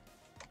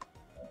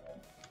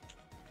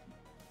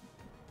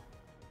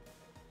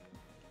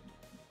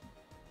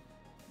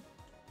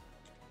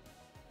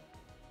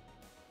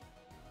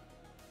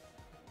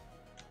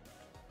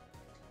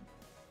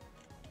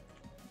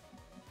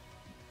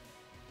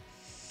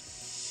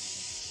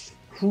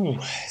 Whew.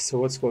 So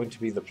what's going to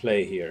be the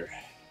play here?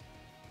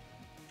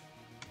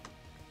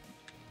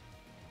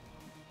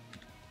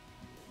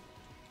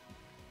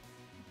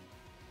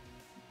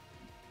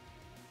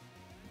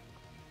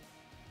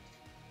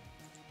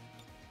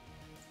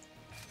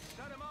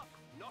 Set him up,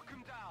 knock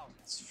him down.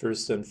 It's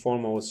first and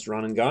foremost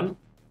run and gun.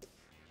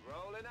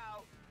 Rolling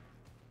out.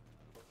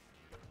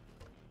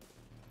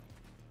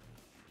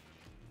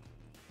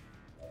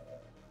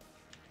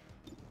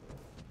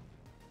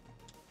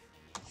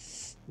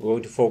 We're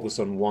going to focus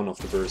on one of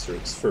the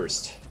berserks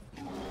first.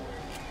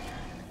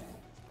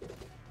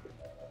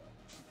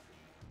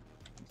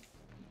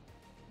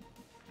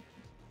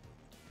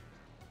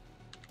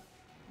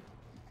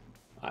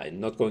 I'm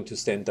not going to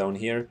stand down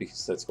here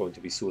because that's going to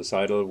be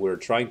suicidal. We're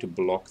trying to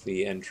block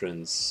the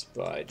entrance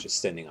by just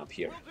standing up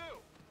here.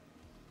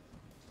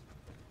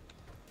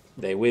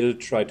 They will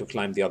try to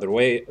climb the other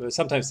way.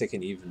 Sometimes they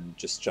can even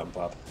just jump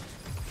up.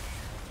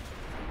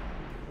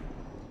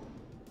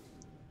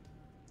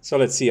 So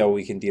let's see how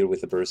we can deal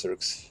with the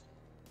berserks.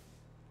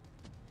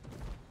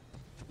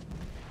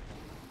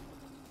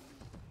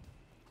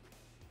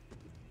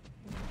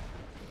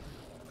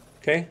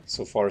 Okay,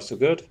 so far so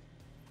good.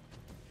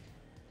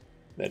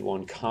 That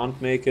one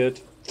can't make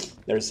it.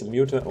 There's a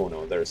mutant. Oh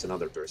no, there's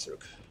another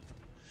berserk.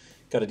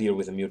 Gotta deal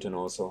with a mutant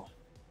also.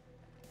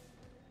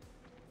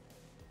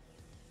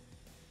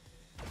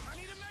 I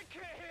need a med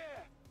kit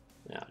here.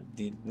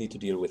 Yeah, need to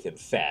deal with him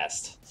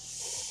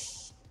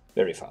fast.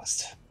 Very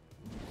fast.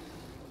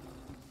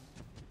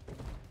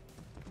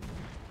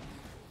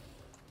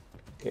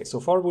 Okay,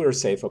 so far we're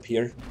safe up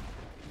here.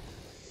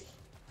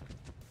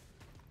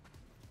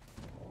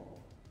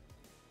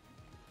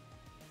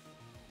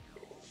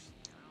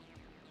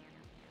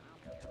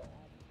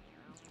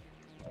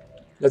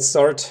 Let's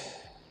start,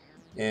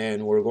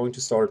 and we're going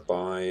to start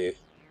by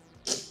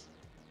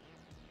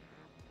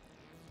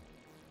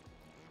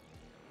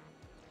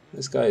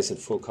this guy is at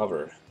full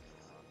cover.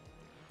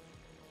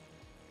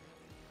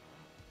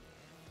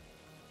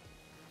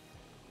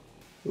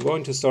 We're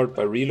going to start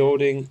by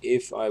reloading.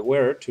 If I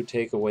were to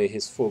take away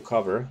his full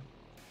cover,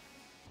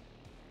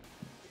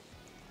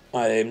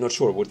 I'm not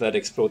sure, would that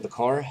explode the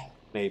car?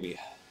 Maybe.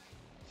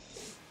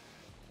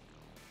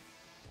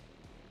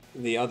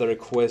 The other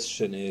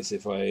question is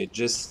if I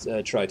just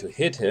try to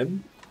hit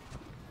him,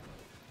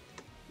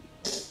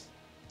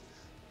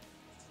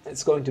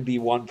 it's going to be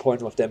 1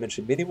 point of damage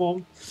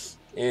minimum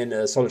and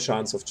a solid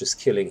chance of just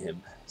killing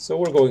him. So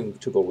we're going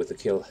to go with the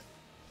kill.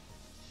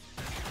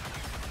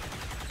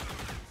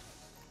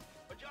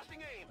 Adjusting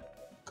aim.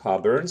 Car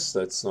burns,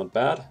 that's not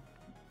bad.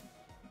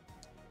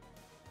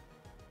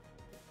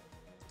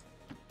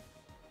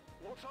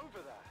 What's over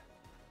there?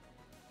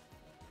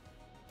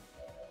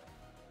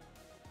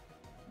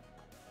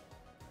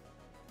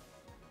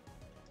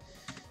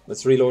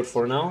 Let's reload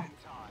for now.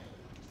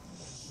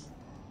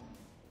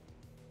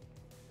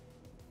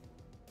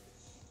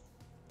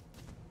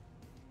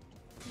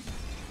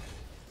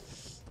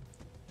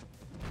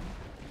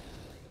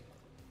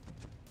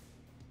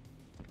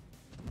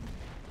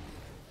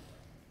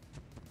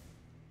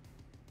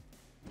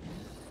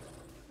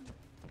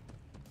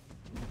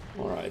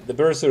 Alright, the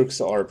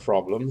berserks are a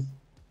problem,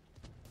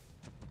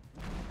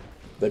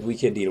 but we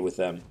can deal with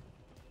them.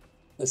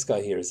 This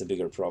guy here is a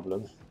bigger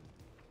problem.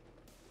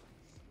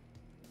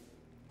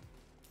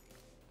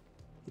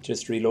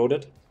 Just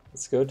reloaded.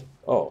 That's good.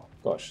 Oh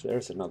gosh,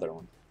 there's another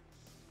one.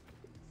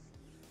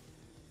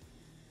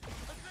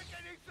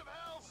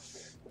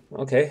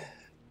 Okay.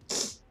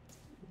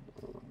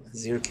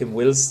 Syken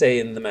will stay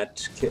in the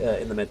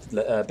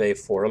med bay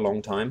for a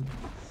long time.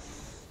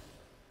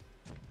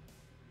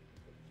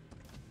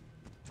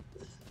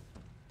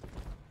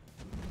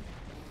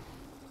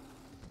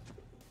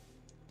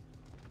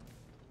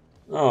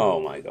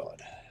 Oh my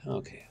god.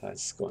 Okay,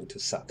 that's going to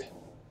suck.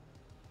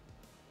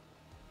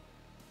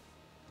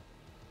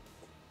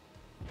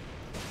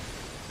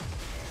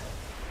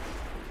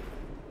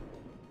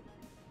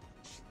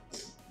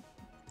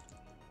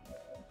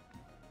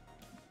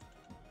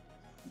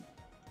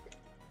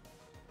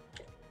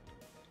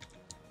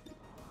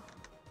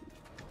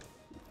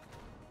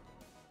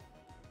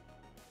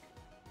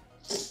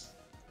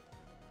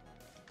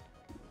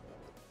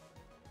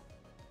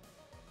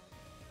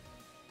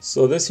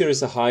 So this here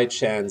is a high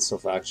chance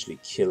of actually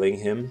killing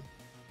him,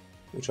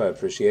 which I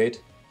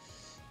appreciate.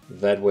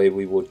 That way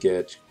we would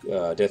get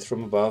death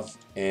from above,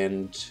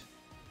 and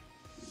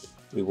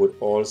we would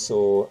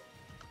also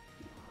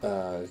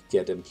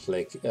get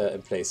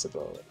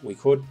implaceable. We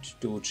could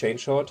do chain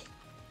shot,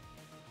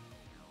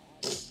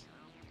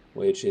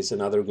 which is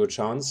another good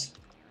chance.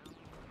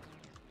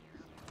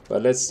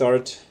 But let's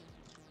start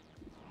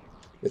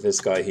with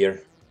this guy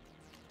here.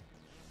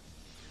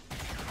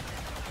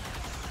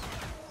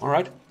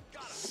 Alright.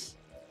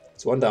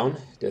 It's one down.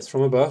 Death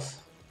from above.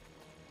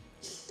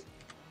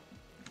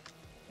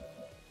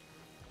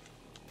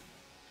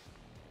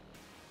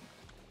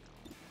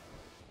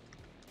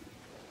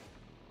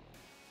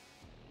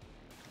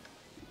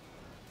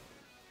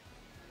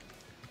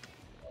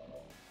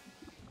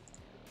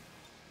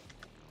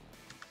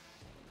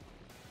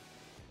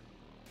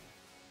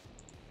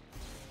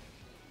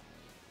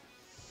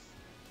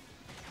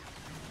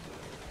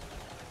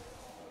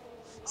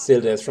 Still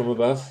death from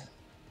above.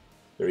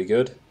 Very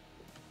good.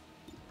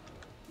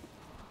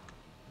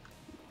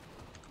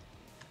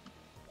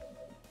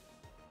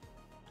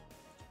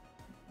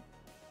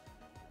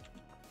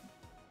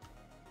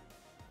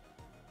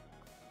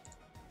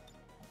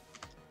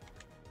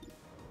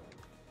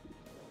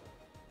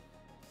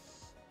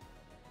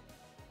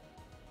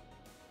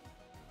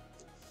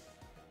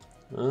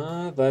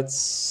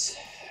 That's...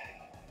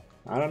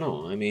 I don't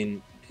know. I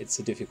mean, it's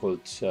a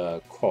difficult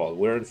call.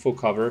 We're in full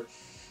cover,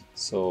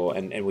 so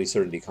and we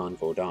certainly can't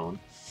go down.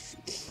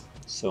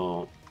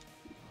 So,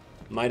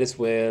 might as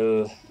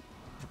well...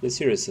 This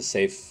here is a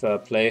safe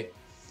play.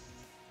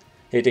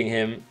 Hitting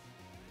him,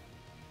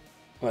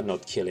 but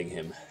not killing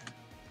him.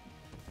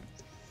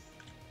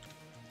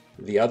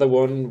 The other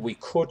one we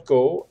could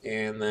go,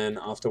 and then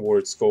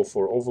afterwards go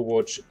for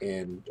Overwatch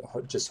and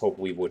just hope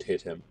we would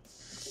hit him.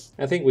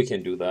 I think we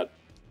can do that.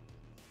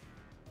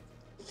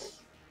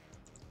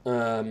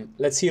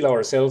 Let's heal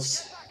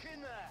ourselves.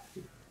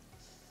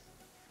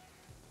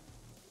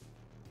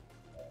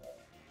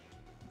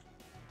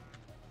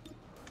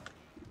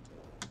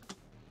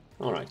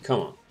 Alright, come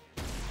on.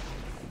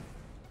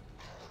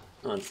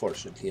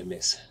 Unfortunately, a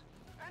miss.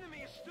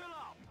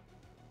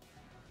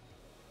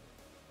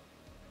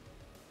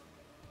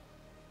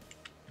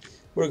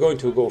 We're going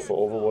to go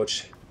for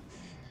Overwatch.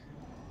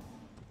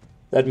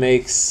 That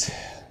makes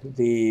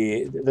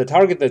the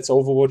target that's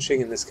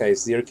overwatching, in this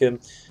case Syken,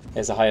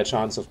 has a higher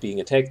chance of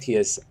being attacked. He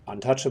is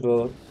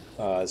untouchable,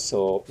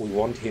 so we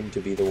want him to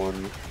be the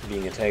one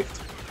being attacked.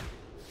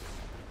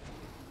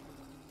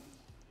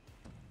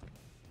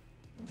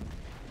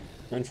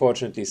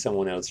 Unfortunately,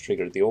 someone else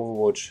triggered the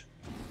overwatch.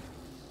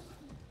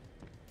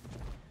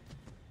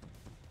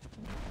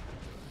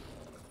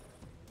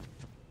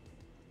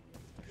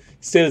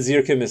 Still,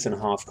 Syken is in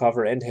half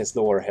cover and has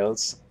lower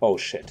health. Oh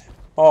shit.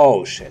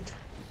 Oh shit.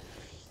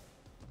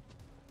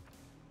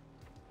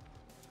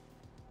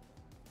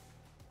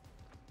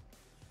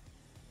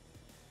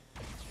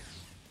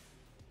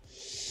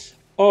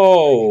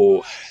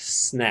 Oh,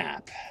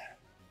 snap.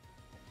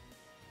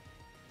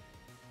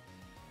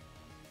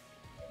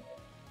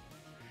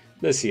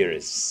 This here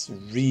is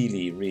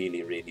really,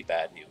 really, really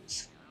bad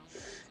news.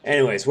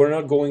 Anyways, we're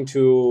not going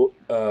to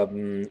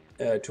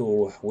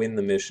win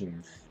the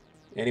mission.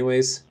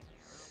 Anyways,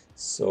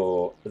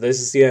 so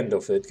this is the end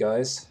of it,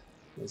 guys.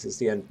 This is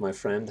the end, my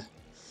friend.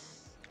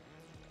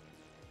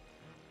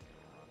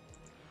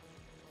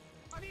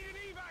 I need an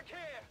evac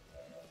here.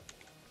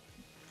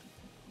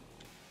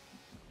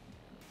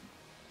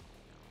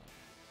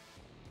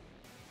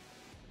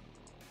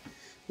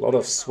 A lot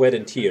of sweat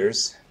and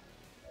tears.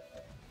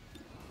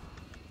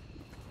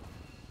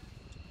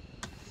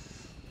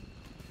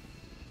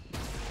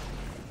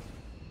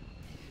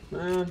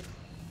 I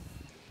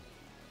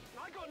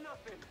got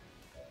nothing.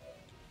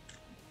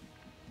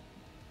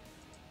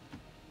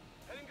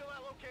 Heading to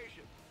that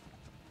location.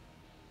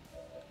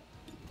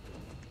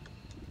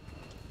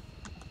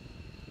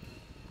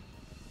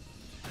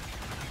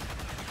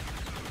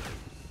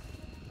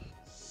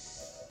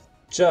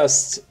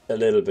 Just a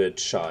little bit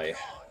shy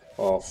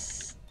of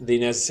the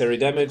necessary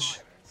damage.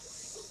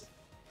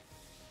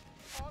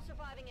 All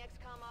surviving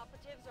XCOM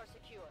operatives are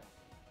secure.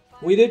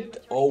 We did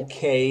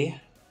okay.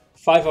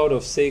 5 out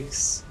of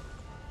 6,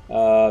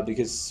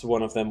 because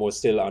one of them was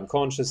still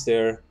unconscious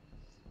there.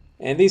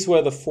 And these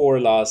were the 4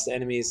 last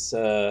enemies,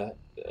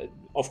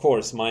 of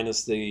course,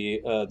 minus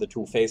the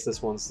 2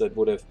 faceless ones that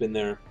would have been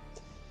there.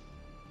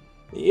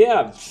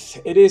 Yeah,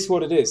 it is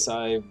what it is.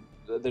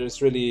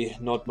 There's really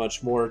not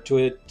much more to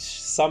it.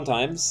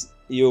 Sometimes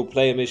you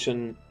play a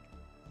mission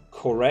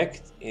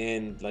correct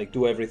and like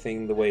do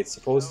everything the way it's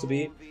supposed to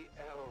be,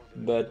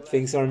 but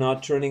things are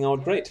not turning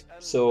out great.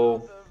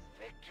 So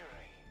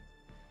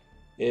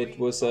it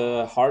was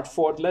a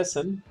hard-fought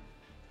lesson,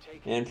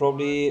 and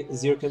probably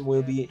Syken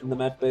will be in the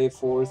Mad Bay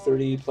for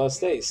 30 plus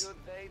days.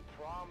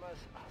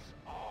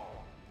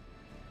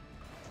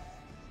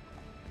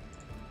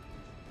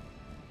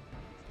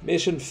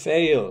 Mission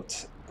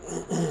failed.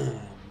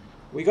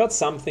 We got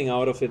something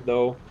out of it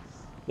though,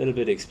 a little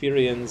bit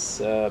experience.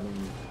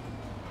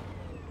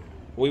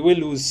 We will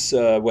lose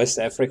West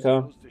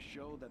Africa.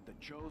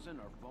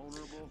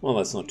 Well,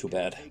 that's not too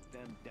bad.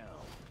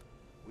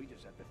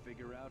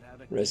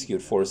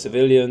 Rescued 4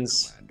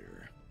 civilians.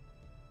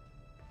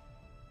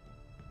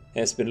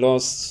 Has been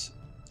lost.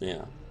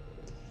 Yeah.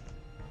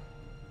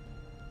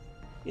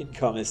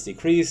 Income is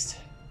decreased.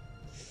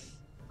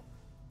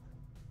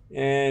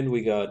 And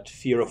we got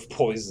fear of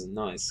poison.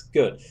 Nice.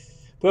 Good.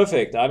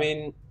 Perfect. I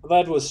mean,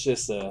 that was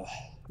just a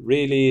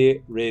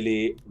really,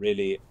 really,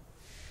 really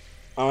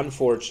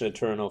unfortunate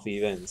turn of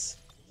events.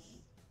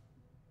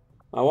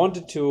 I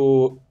wanted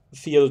to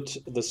field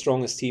the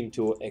strongest team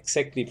to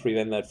exactly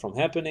prevent that from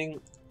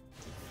happening.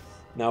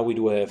 Now we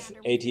do have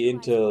 80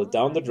 intel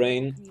down the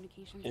drain,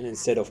 and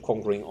instead of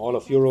conquering all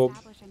of Europe,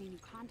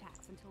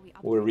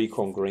 we're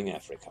reconquering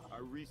Africa.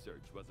 Our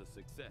research was a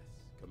success,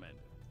 Commander.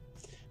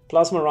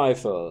 Plasma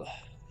rifle.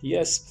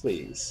 Yes,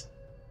 please.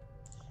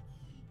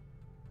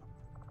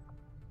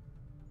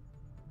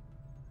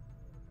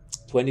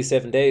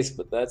 "27 days,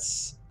 but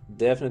that's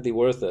definitely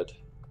worth it."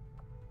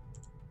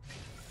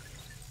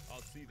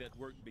 I'll see that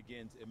work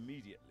begins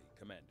immediately,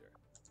 Commander.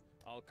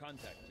 I'll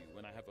contact you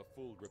when I have a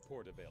full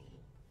report available.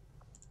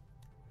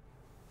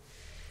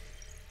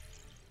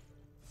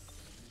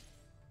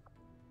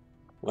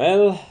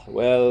 Well,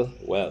 well,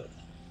 well.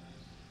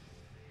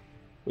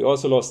 We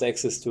also lost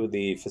access to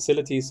the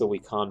facility, so we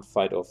can't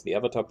fight off the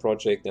Avatar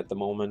project at the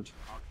moment.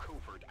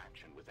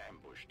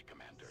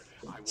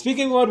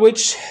 Speaking about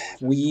which,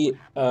 we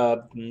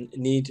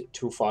need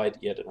to fight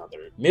yet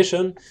another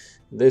mission.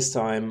 This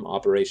time,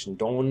 Operation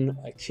Dawn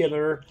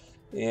Killer,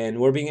 and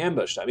we're being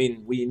ambushed. I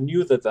mean, we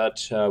knew that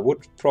that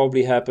would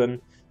probably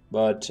happen,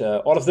 but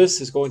all of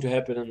this is going to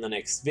happen in the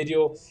next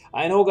video.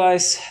 I know,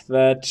 guys,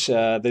 that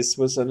this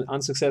was an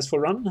unsuccessful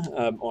run,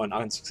 or an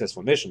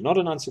unsuccessful mission. Not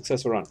an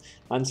unsuccessful run,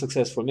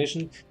 unsuccessful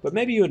mission, but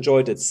maybe you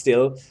enjoyed it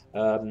still,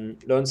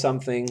 learned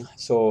something,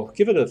 so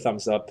give it a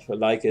thumbs up,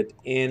 like it,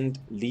 and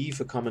leave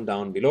a comment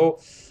down below.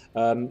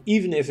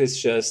 Even if it's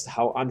just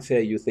how unfair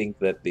you think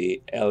that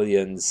the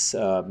aliens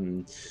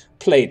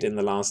played in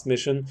the last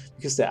mission,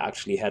 because they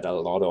actually had a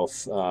lot of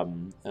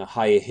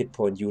high hit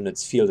point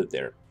units fielded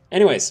there.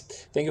 Anyways,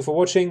 thank you for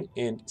watching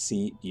and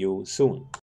see you soon.